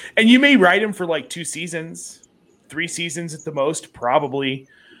 exactly. And you may ride him for like 2 seasons, 3 seasons at the most, probably.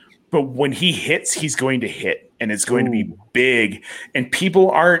 But when he hits, he's going to hit, and it's going to be big. And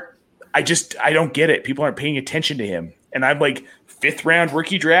people aren't – I don't get it. People aren't paying attention to him. And I'm like, 5th-round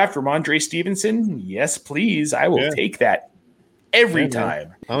rookie draft, Ramondre Stevenson? Yes, please. I will take that every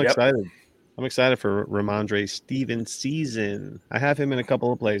time. I'm excited. I'm excited for Ramondre Stevenson. I have him in a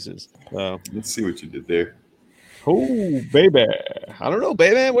couple of places. So let's see what you did there. Oh, baby. I don't know,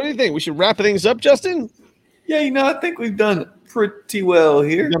 baby. What do you think? We should wrap things up, Justin? Yeah, I think we've done pretty well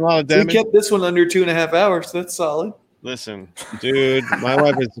here. We kept this one under 2.5 hours, so that's solid. Listen, dude, my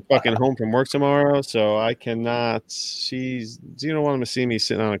wife is fucking home from work tomorrow, so I cannot. She don't want to see me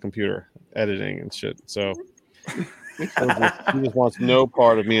sitting on a computer editing and shit. So she just wants no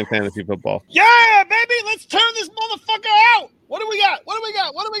part of me in fantasy football. Yeah, baby, let's turn this motherfucker out. What do we got? Where are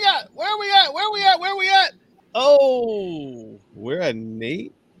we at? Oh, we're at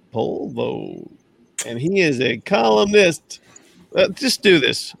Nate Polvo, and he is a columnist. Just do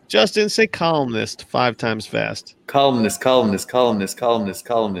this. Justin, say columnist 5 times fast. Columnist.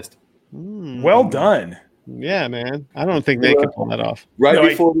 Well done. Yeah, man. I don't think Nate can pull that off.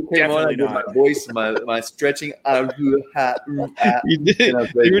 Before we came on, I did my voice, my stretching. You did?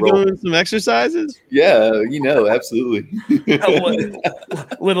 You were doing some exercises? Yeah, absolutely.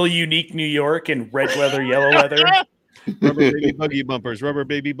 Little unique New York and red leather, yellow leather. Rubber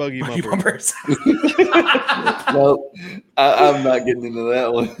baby buggy bumpers. No, I'm not getting into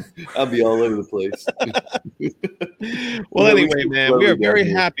that one. I'll be all over the place. Well, anyway, man, we are very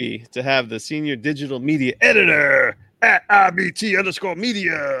happy to have the senior digital media editor at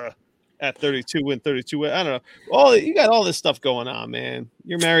IBT_media at 32 and 32. I don't know. You got all this stuff going on, man.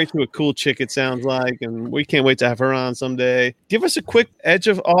 You're married to a cool chick, it sounds like, and we can't wait to have her on someday. Give us a quick edge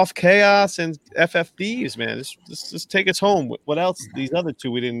of off chaos and FF Thieves, man. Just take us home. What else? These other 2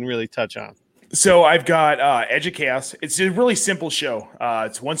 we didn't really touch on. So I've got Edge of Chaos. It's a really simple show.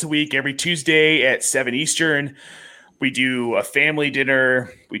 It's once a week, every Tuesday at 7 Eastern. We do a family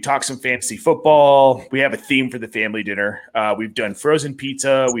dinner. We talk some fantasy football. We have a theme for the family dinner. We've done frozen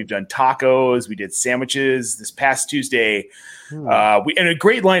pizza. We've done tacos. We did sandwiches this past Tuesday. And a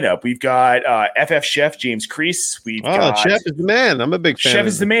great lineup. We've got FF Chef James Crease. Chef is the man. I'm a big fan. Chef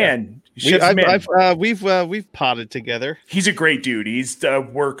is the man. We've potted together. He's a great dude.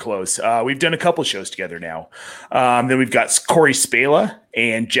 We're close. We've done a couple shows together now. Then we've got Corey Spala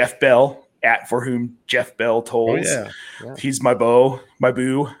and Jeff Bell. For whom Jeff Bell tolls. Yeah. He's my boo, my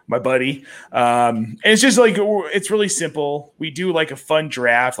buddy. And it's just like, it's really simple. We do like a fun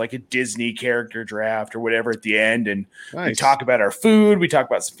draft, like a Disney character draft or whatever at the end. And we talk about our food. We talk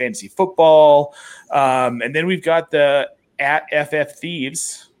about some fantasy football. And then we've got the @FF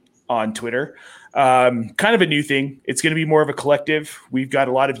Thieves on Twitter. Kind of a new thing. It's going to be more of a collective. We've got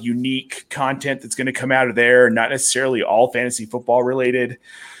a lot of unique content that's going to come out of there, not necessarily all fantasy football related.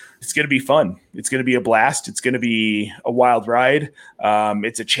 It's going to be fun. It's going to be a blast. It's going to be a wild ride.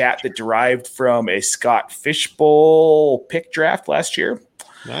 It's a chat that derived from a Scott Fishbowl pick draft last year.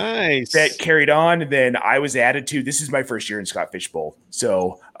 Nice. That carried on. And then I was added to, this is my first year in Scott Fishbowl.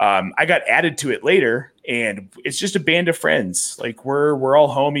 So I got added to it later, and it's just a band of friends. Like we're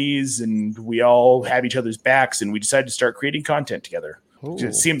all homies, and we all have each other's backs, and we decided to start creating content together.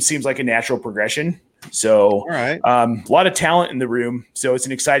 It seems like a natural progression. So all right. A lot of talent in the room. So it's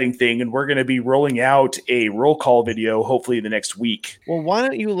an exciting thing. And we're going to be rolling out a roll call video, hopefully the next week. Well, why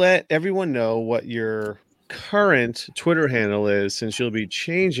don't you let everyone know what your current Twitter handle is, since you'll be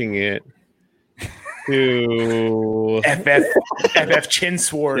changing it to FF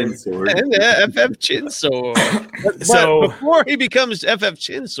Chinsword. And FF Chinsword. But So before he becomes FF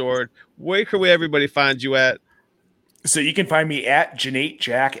Chinsword, where can everybody find you at? So you can find me at Jenate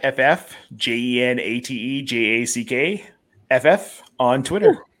Jack FF, JENATEJACK FF on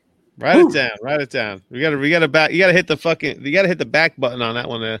Twitter. Write it down. You gotta hit the back button on that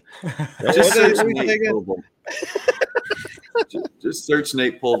one there. Just search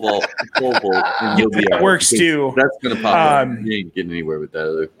Nate Pole Vault. That works too. That's gonna pop up. You ain't getting anywhere with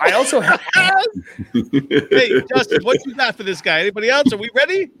that. I also have. Hey, Justin, what you got for this guy? Anybody else? Are we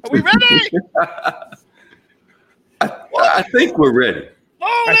ready? I think we're ready.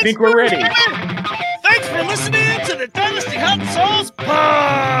 I think we're ready. Thanks for listening to the Dynasty Hot Sauce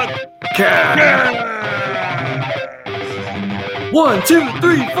Podcast. 1, 2,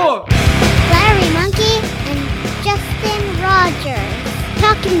 3, 4. Larry Monkey and Justin Rogers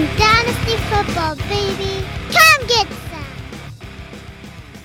talking Dynasty football, baby. Come get